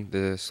bring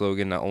the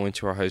slogan not only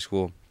to our high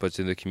school, but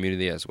to the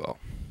community as well.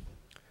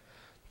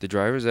 The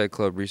Drivers Ed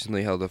Club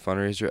recently held a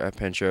fundraiser at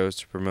Pencho's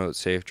to promote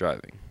safe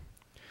driving.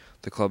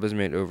 The club has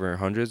made over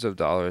hundreds of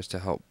dollars to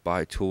help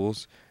buy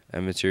tools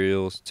and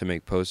materials to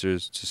make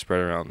posters to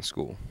spread around the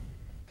school.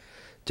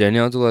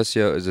 Danielle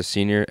D'Alessio is a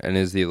senior and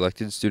is the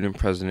elected student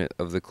president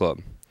of the club.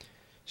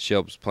 She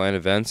helps plan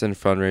events and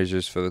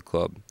fundraisers for the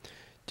club.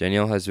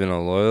 Danielle has been a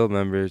loyal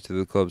member to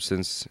the club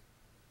since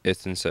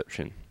its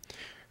inception.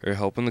 Her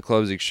help in the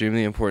club is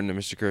extremely important to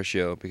Mr.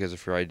 Curcio because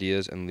of her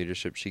ideas and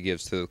leadership she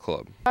gives to the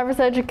club. Drivers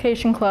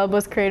Education Club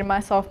was created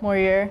my sophomore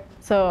year,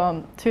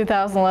 so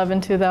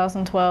 2011,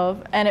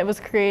 2012, and it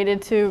was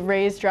created to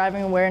raise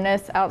driving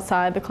awareness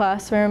outside the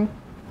classroom.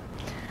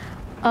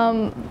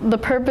 The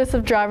purpose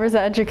of Drivers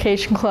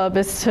Education Club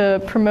is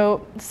to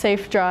promote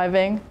safe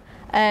driving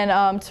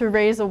and to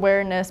raise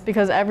awareness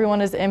because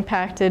everyone is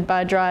impacted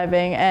by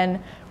driving, and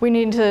we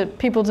need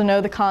people to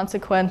know the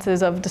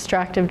consequences of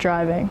distracted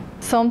driving.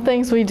 Some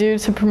things we do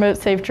to promote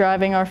safe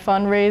driving are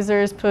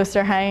fundraisers,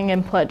 poster hanging,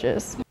 and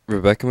pledges.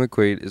 Rebecca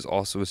McQuaid is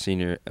also a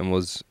senior and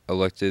was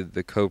elected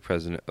the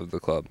co-president of the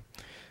club.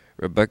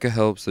 Rebecca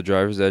helps the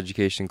Drivers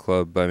Education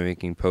Club by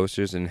making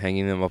posters and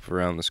hanging them up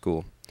around the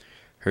school.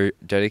 Her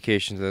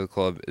dedication to the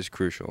club is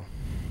crucial.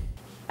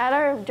 At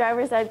our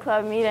Drivers Ed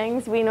Club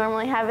meetings, we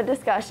normally have a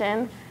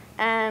discussion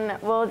and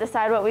we'll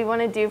decide what we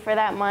want to do for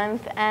that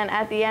month, and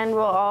at the end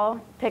we'll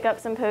all pick up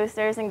some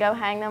posters and go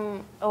hang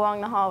them along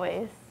the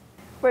hallways.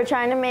 We're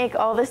trying to make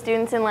all the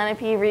students in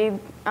Lenape read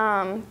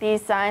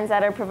these signs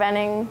that are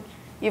preventing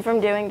you from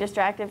doing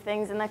distractive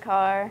things in the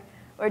car,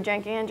 or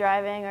drinking and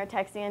driving, or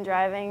texting and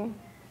driving,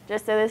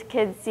 just so the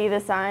kids see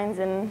the signs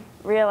and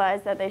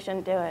realize that they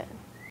shouldn't do it.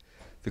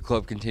 The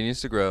club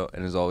continues to grow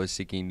and is always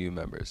seeking new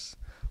members.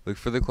 Look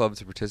for the club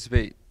to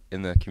participate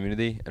in the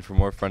community and for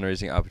more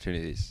fundraising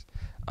opportunities.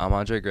 I'm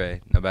Andre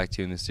Gray. Now back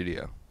to you in the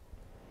studio.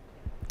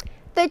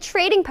 The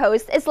Trading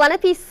Post is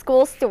Lenape's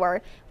school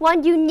store.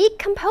 One unique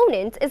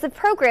component is a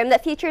program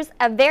that features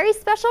a very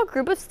special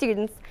group of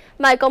students.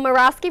 Michael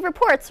Morosky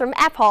reports from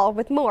F Hall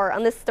with more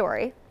on this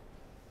story.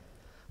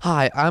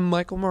 Hi, I'm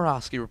Michael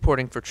Morosky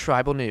reporting for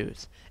Tribal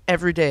News.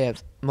 Every day, a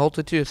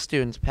multitude of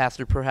students pass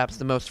through perhaps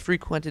the most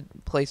frequented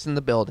place in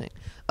the building,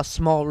 a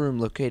small room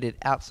located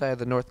outside of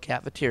the North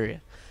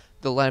Cafeteria,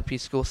 the Lenape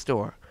School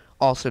Store,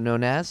 also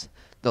known as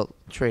the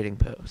Trading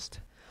Post.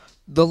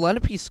 The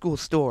Lenape School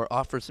Store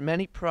offers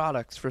many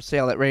products for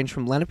sale that range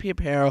from Lenape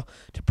apparel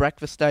to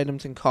breakfast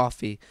items and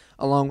coffee,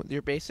 along with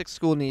your basic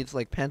school needs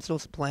like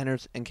pencils,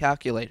 planners, and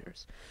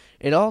calculators.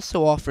 It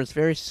also offers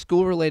various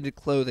school-related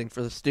clothing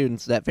for the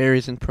students that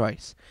varies in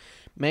price.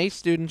 Many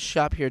students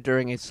shop here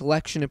during a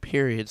selection of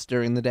periods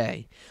during the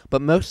day,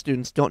 but most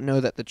students don't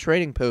know that the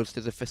Trading Post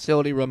is a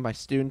facility run by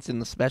students in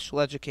the special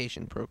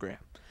education program.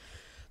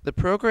 The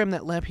program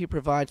that Lenape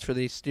provides for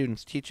these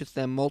students teaches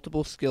them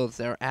multiple skills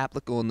that are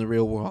applicable in the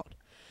real world.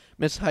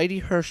 Ms. Heidi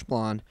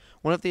Hirschblond,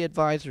 one of the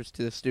advisors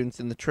to the students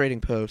in the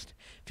Trading Post,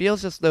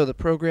 feels as though the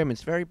program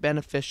is very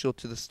beneficial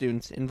to the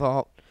students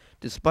involved,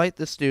 despite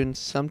the students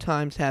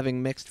sometimes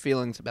having mixed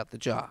feelings about the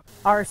job.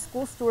 Our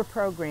school store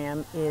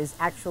program is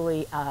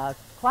actually a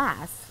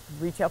class,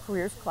 retail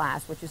careers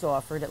class, which is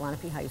offered at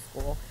Lenape High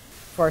School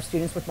for our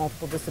students with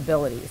multiple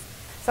disabilities.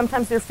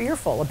 Sometimes they're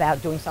fearful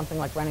about doing something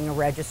like running a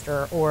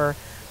register or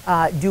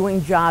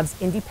doing jobs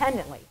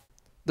independently.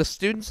 The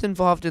students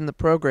involved in the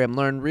program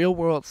learn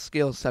real-world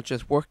skills such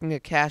as working a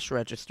cash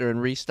register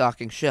and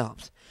restocking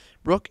shelves.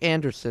 Brooke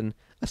Anderson,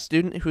 a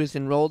student who is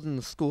enrolled in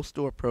the school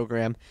store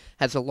program,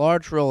 has a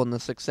large role in the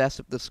success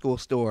of the school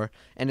store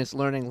and is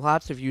learning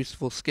lots of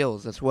useful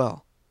skills as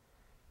well.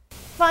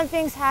 Fun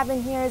things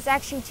happen here. It's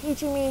actually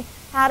teaching me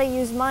how to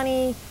use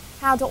money,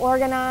 how to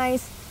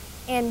organize,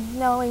 and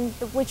knowing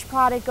which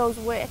product goes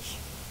which.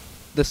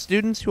 The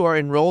students who are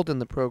enrolled in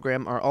the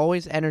program are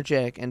always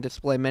energetic and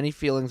display many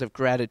feelings of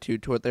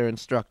gratitude toward their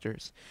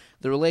instructors.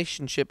 The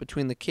relationship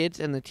between the kids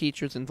and the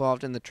teachers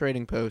involved in the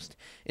Trading Post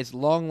is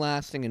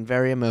long-lasting and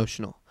very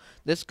emotional.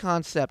 This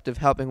concept of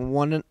helping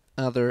one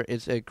another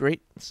is a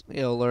great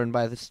skill learned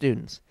by the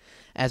students,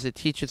 as it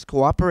teaches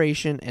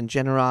cooperation and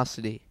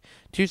generosity,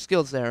 two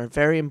skills that are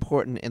very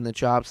important in the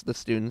jobs the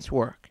students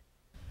work.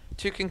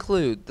 To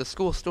conclude, the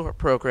school store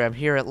program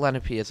here at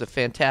Lenape is a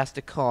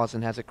fantastic cause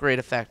and has a great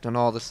effect on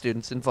all the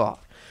students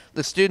involved.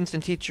 The students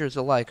and teachers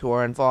alike who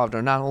are involved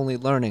are not only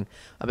learning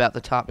about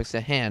the topics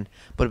at hand,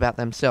 but about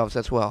themselves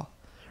as well.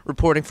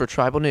 Reporting for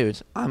Tribal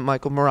News, I'm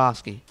Michael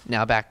Morosky.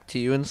 Now back to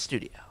you in the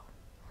studio.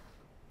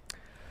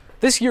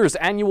 This year's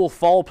annual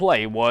fall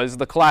play was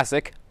the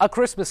classic A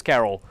Christmas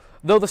Carol.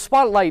 Though the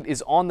spotlight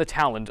is on the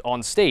talent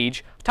on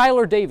stage,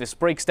 Tyler Davis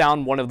breaks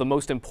down one of the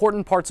most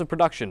important parts of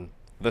production,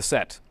 the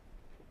set.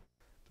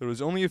 Though it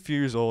was only a few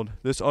years old,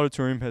 this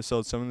auditorium has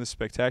held some of the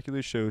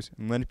spectacular shows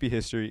in Lenape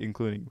history,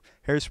 including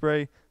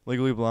Hairspray,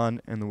 Legally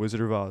Blonde, and The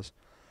Wizard of Oz.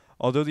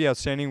 Although the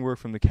outstanding work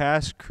from the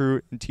cast,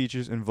 crew, and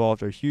teachers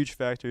involved are huge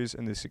factors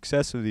in the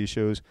success of these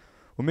shows,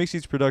 what makes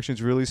these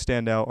productions really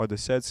stand out are the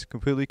sets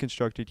completely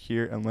constructed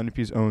here at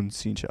Lenape's own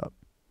Scene Shop.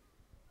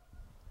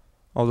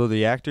 Although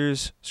the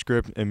actors,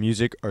 script, and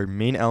music are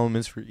main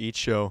elements for each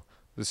show,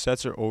 the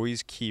sets are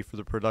always key for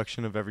the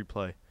production of every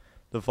play.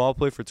 The fall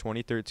play for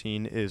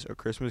 2013 is A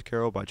Christmas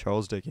Carol by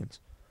Charles Dickens.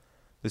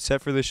 The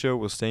set for this show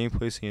will stay in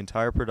place the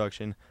entire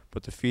production,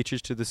 but the features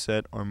to the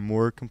set are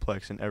more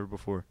complex than ever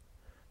before.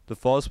 The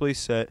fall display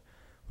set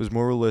was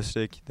more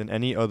realistic than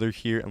any other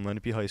here at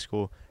Lenape High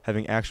School,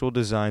 having actual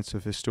designs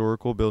of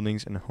historical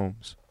buildings and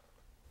homes.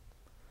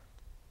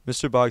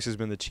 Mr. Boggs has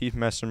been the chief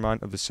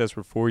mastermind of the sets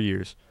for 4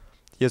 years.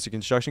 He has a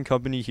construction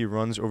company he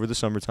runs over the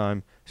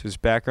summertime, so his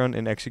background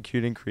in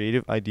executing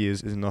creative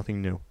ideas is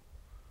nothing new.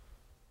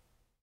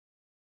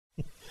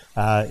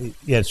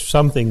 It's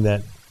something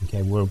that,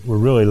 we're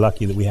really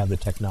lucky that we have the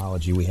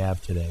technology we have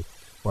today,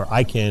 where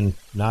I can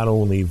not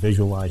only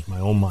visualize my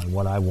own mind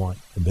what I want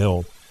to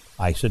build,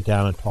 I sit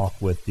down and talk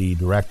with the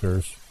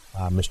directors,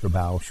 Mr.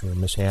 Bausch or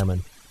Miss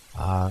Hammond,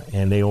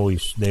 and they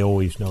always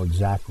know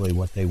exactly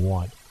what they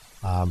want,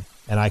 and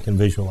I can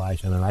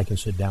visualize it, and I can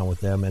sit down with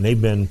them, and they've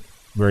been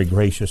very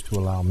gracious to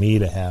allow me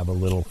to have a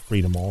little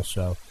freedom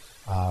also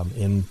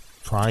in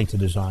trying to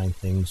design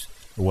things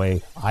the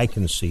way I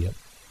can see it.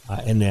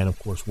 And then, of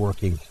course,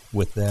 working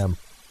with them,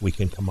 we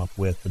can come up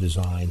with a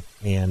design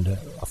and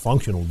a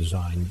functional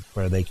design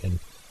where they can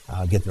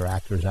get their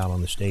actors out on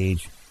the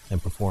stage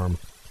and perform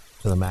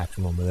to the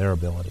maximum of their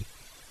ability.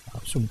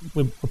 So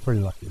we're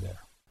pretty lucky there.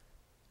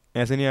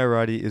 Anthony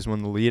Irati is one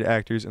of the lead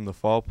actors in the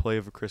fall play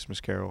of A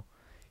Christmas Carol.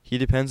 He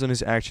depends on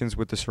his actions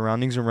with the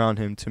surroundings around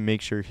him to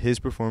make sure his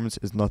performance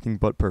is nothing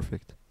but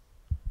perfect.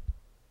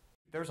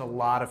 There's a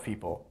lot of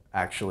people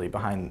actually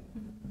behind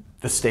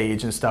the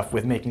stage and stuff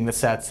with making the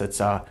sets.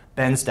 It's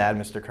Ben's dad,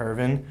 Mr.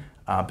 Curvin,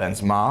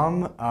 Ben's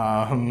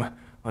mom,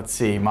 let's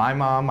see, my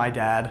mom, my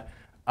dad,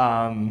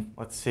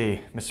 let's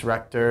see, Miss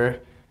Rector.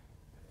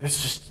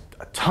 There's just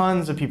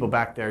tons of people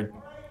back there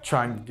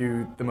trying to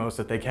do the most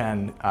that they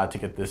can to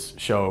get this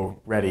show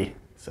ready.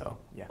 So,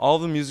 yeah. All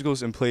of the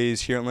musicals and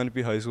plays here at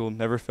Lenape High School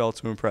never failed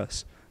to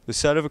impress. The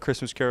set of A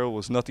Christmas Carol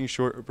was nothing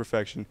short of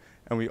perfection,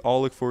 and we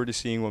all look forward to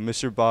seeing what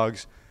Mr.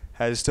 Boggs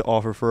has to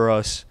offer for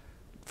us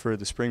for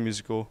the spring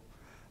musical.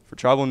 For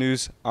Tribal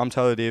News, I'm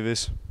Tyler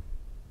Davis.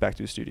 Back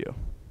to the studio.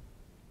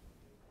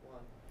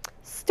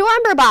 Storm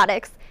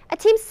Robotics, a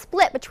team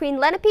split between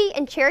Lenape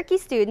and Cherokee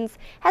students,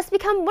 has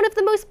become one of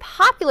the most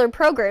popular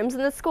programs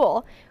in the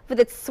school. With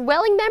its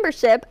swelling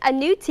membership, a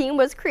new team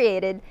was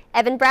created.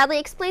 Evan Bradley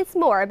explains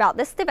more about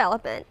this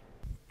development.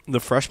 The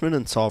freshmen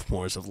and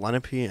sophomores of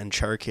Lenape and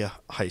Cherokee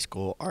High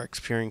School are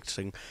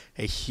experiencing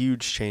a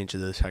huge change in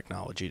the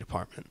technology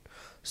department.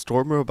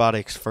 Storm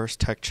Robotics'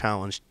 first Tech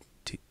Challenge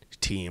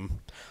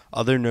team,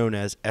 other known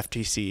as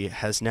FTC,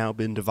 has now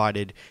been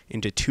divided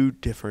into two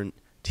different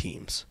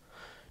teams,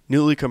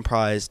 newly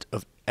comprised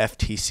of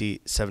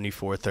FTC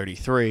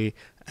 7433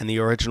 and the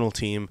original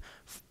team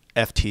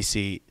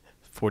FTC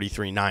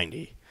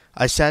 4390.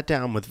 I sat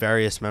down with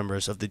various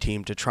members of the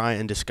team to try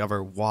and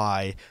discover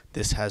why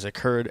this has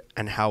occurred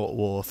and how it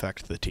will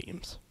affect the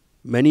teams.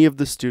 Many of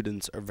the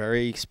students are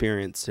very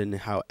experienced in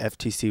how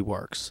FTC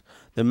works.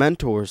 The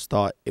mentors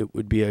thought it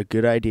would be a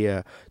good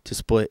idea to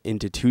split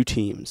into two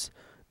teams.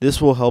 This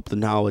will help the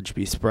knowledge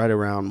be spread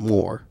around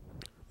more.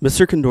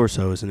 Mr.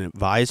 Condorso is an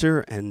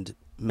advisor and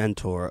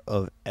mentor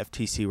of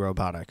FTC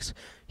Robotics.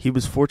 He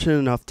was fortunate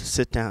enough to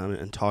sit down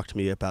and talk to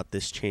me about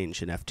this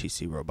change in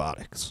FTC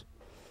Robotics.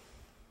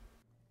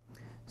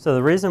 So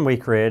the reason we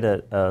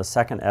created a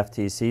second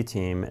FTC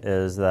team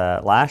is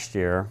that last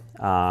year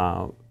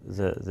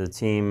the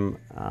team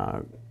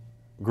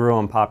grew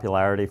in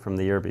popularity from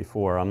the year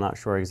before. I'm not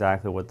sure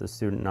exactly what the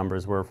student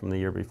numbers were from the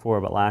year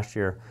before, but last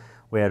year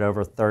we had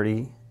over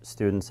 30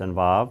 students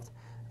involved.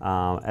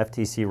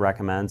 FTC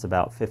recommends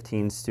about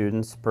 15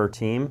 students per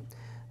team,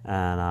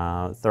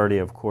 and 30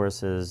 of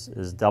course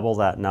is double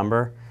that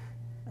number.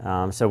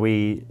 So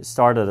we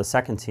started a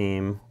second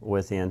team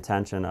with the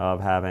intention of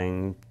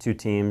having two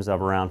teams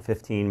of around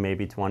 15,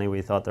 maybe 20.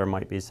 We thought there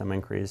might be some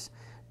increase,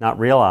 not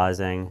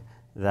realizing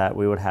that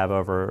we would have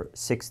over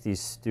 60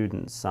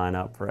 students sign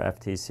up for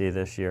FTC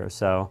this year.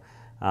 So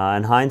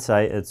in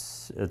hindsight,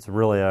 it's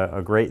really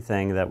a great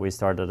thing that we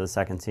started a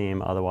second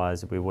team.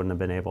 Otherwise, we wouldn't have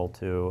been able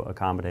to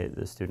accommodate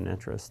the student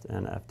interest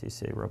in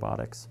FTC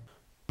robotics.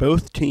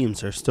 Both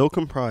teams are still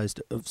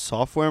comprised of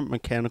software,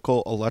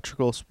 mechanical,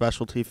 electrical,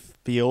 specialty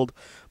field,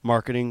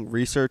 marketing,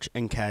 research,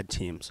 and CAD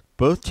teams.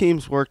 Both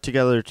teams work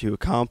together to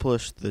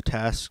accomplish the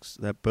tasks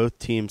that both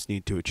teams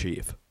need to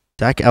achieve.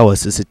 Zach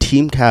Ellis is a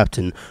team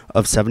captain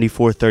of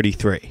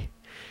 7433.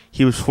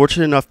 He was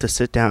fortunate enough to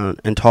sit down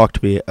and talk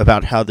to me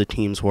about how the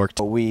teams work.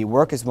 We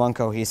work as one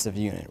cohesive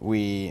unit.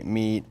 We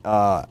meet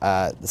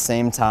at the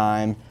same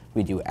time.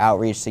 We do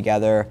outreach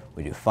together,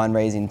 we do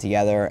fundraising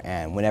together,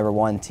 and whenever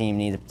one team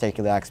needs a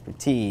particular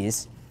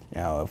expertise,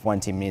 if one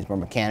team needs more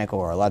mechanical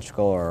or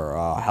electrical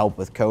or help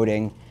with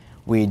coding,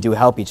 we do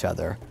help each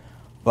other.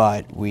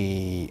 But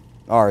we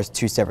are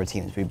two separate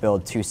teams. We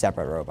build two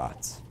separate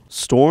robots.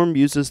 Storm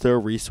uses their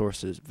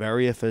resources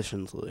very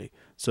efficiently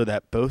so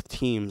that both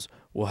teams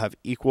will have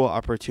equal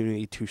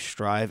opportunity to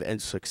strive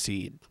and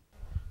succeed.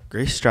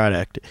 Grace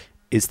Stradek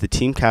is the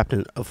team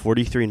captain of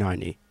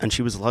 4390, and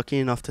she was lucky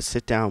enough to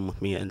sit down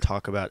with me and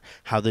talk about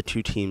how the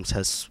two teams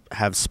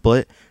have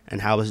split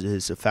and how it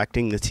is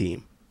affecting the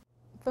team.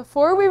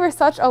 Before, we were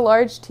such a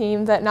large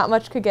team that not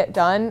much could get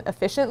done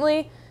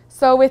efficiently,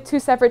 so with two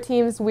separate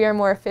teams we are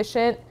more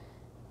efficient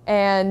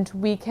and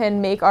we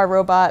can make our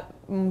robot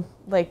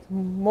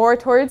more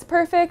towards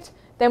perfect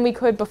than we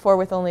could before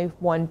with only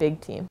one big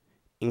team.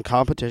 In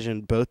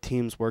competition, both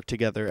teams work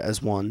together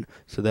as one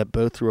so that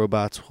both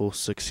robots will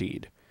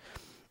succeed.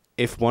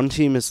 If one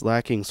team is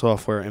lacking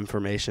software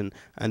information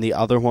and the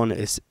other one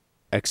is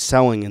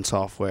excelling in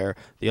software,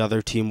 the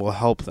other team will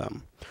help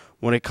them.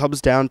 When it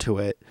comes down to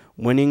it,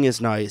 winning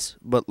is nice,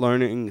 but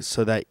learning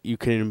so that you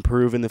can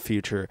improve in the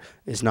future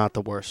is not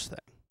the worst thing.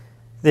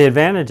 The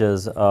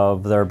advantages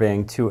of there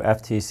being two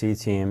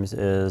FTC teams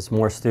is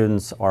more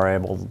students are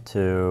able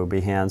to be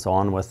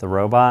hands-on with the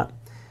robot.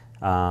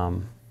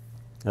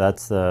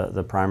 That's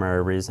the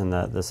primary reason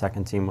that the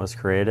second team was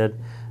created.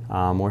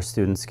 More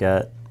students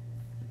get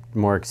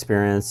more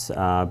experience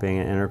being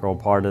an integral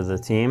part of the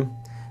team.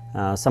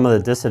 Some of the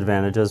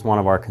disadvantages, one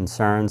of our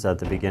concerns at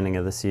the beginning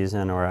of the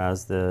season or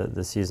as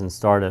the season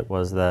started,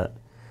 was that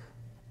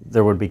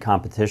there would be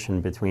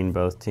competition between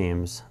both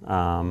teams.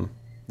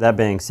 That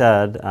being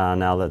said,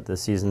 now that the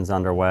season's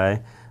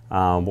underway,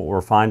 what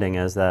we're finding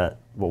is that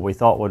what we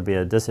thought would be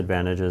a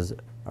disadvantage is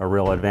a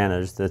real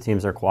advantage. The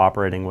teams are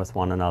cooperating with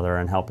one another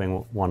and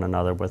helping one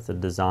another with the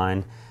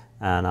design.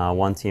 And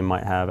one team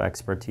might have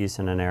expertise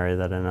in an area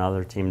that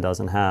another team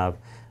doesn't have,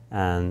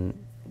 and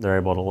they're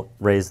able to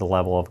raise the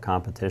level of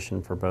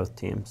competition for both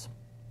teams.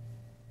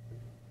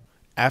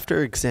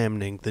 After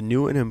examining the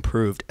new and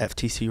improved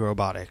FTC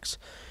robotics,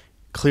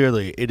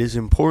 clearly it is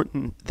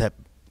important that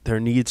there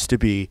needs to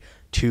be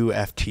two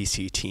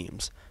FTC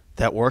teams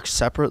that work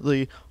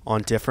separately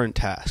on different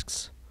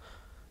tasks.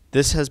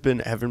 This has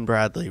been Evan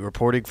Bradley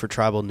reporting for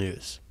Tribal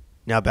News.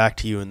 Now back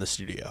to you in the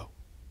studio.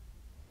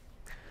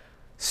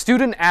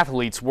 Student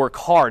athletes work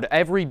hard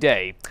every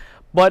day,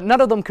 but none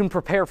of them can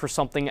prepare for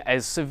something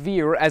as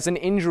severe as an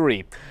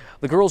injury.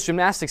 The girls'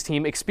 gymnastics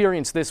team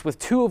experienced this with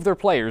two of their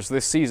players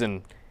this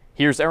season.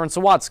 Here's Erin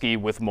Sawatsky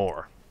with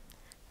more.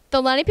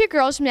 The Lenape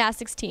girls'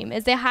 gymnastics team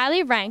is a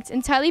highly ranked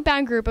and tightly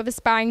bound group of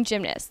aspiring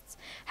gymnasts.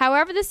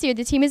 However, this year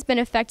the team has been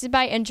affected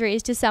by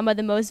injuries to some of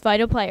the most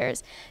vital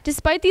players.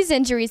 Despite these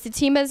injuries, the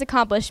team has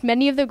accomplished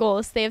many of the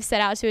goals they have set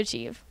out to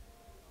achieve.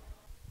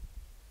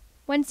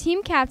 When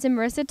team captain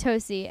Marissa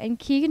Tosi and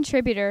key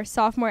contributor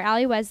sophomore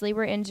Allie Wesley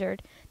were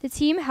injured, the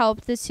team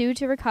helped the two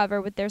to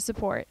recover with their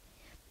support.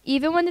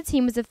 Even when the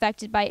team was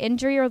affected by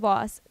injury or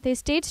loss, they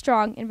stayed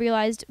strong and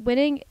realized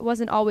winning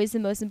wasn't always the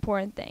most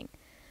important thing.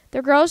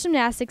 The girls'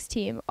 gymnastics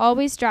team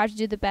always strived to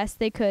do the best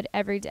they could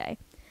every day.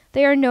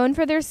 They are known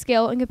for their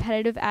skill and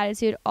competitive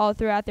attitude all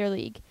throughout their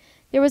league.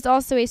 There was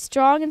also a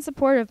strong and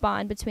supportive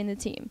bond between the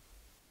team.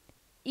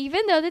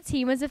 Even though the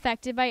team was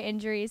affected by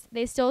injuries,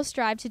 they still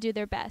strived to do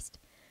their best.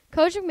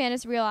 Coach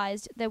McManus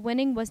realized that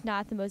winning was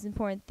not the most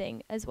important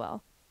thing as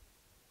well.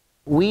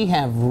 We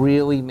have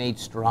really made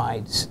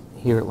strides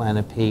here at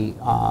Lenape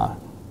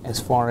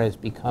as far as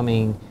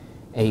becoming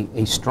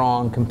a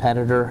strong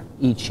competitor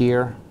each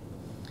year.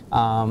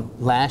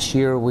 Last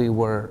year we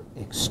were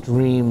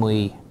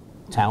extremely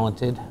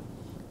talented.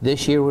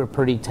 This year we're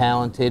pretty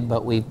talented,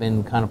 but we've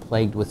been kind of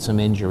plagued with some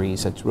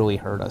injuries that's really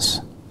hurt us.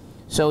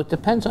 So it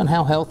depends on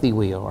how healthy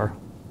we are,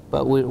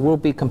 but we'll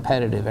be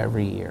competitive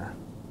every year.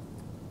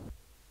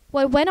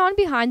 What went on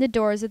behind the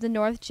doors of the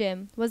North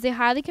Gym was a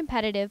highly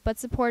competitive but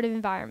supportive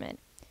environment.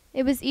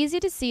 It was easy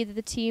to see that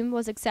the team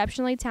was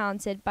exceptionally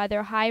talented by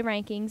their high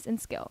rankings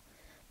and skill,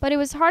 but it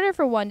was harder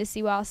for one to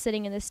see while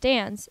sitting in the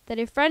stands that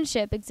a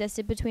friendship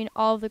existed between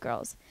all of the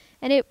girls,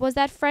 and it was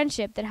that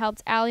friendship that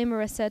helped Allie and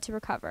Marissa to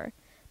recover.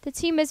 The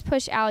team has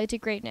pushed Allie to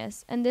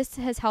greatness, and this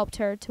has helped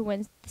her to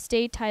win the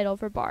state title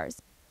for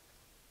bars.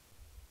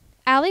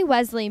 Allie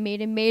Wesley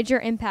made a major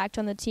impact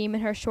on the team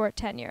in her short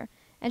tenure,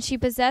 and she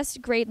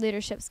possessed great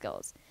leadership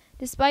skills.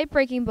 Despite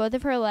breaking both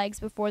of her legs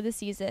before the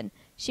season,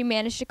 she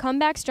managed to come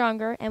back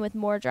stronger and with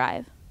more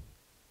drive.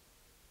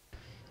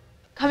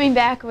 Coming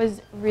back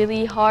was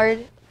really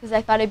hard because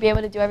I thought I'd be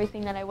able to do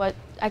everything that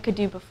I could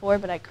do before,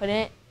 but I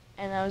couldn't,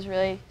 and that was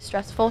really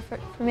stressful for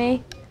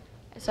me.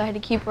 So I had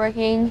to keep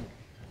working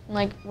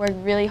and work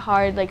really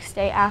hard,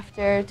 stay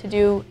after to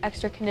do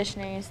extra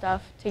conditioning and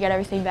stuff to get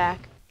everything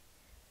back.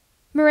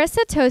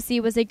 Marissa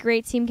Tosi was a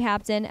great team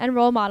captain and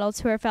role model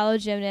to her fellow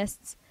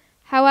gymnasts.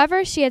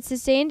 However, she had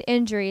sustained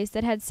injuries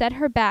that had set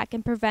her back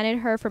and prevented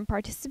her from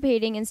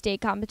participating in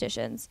state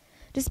competitions.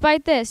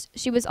 Despite this,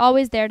 she was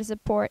always there to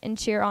support and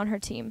cheer on her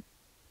team.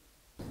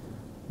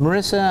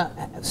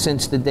 Marissa,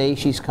 since the day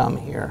she's come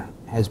here,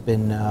 has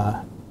been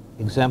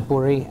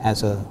exemplary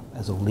as a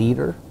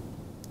leader,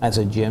 as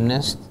a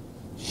gymnast.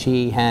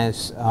 She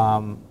has,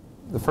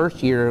 the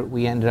first year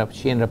she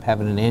ended up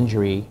having an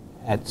injury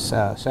at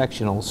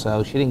sectionals,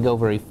 so she didn't go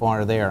very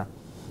far there.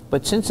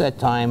 But since that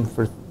time,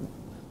 for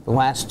the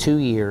last 2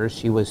 years,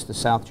 she was the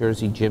South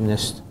Jersey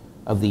Gymnast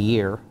of the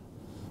Year.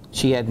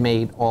 She had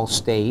made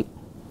All-State.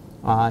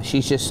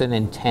 She's just an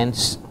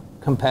intense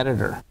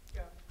competitor.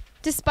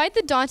 Despite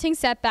the daunting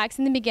setbacks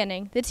in the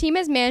beginning, the team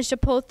has managed to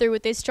pull through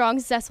with a strong,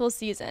 successful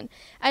season.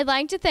 I'd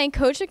like to thank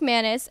Coach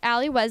McManus,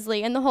 Allie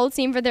Wesley, and the whole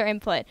team for their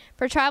input.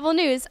 For Tribal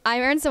News,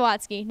 I'm Erin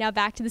Sawatsky. Now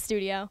back to the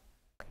studio.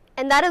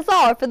 And that is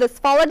all for this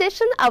fall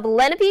edition of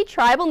Lenape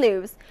Tribal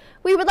News.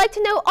 We would like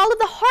to know all of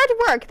the hard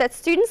work that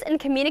students in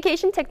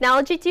Communication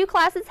Technology 2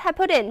 classes have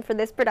put in for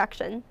this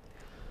production.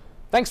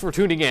 Thanks for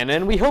tuning in,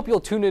 and we hope you'll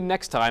tune in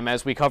next time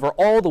as we cover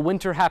all the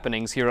winter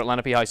happenings here at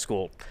Lenape High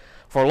School.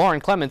 For Lauren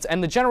Clements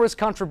and the generous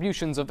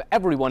contributions of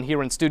everyone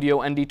here in Studio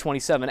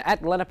ND27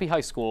 at Lenape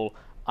High School,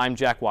 I'm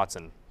Jack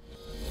Watson.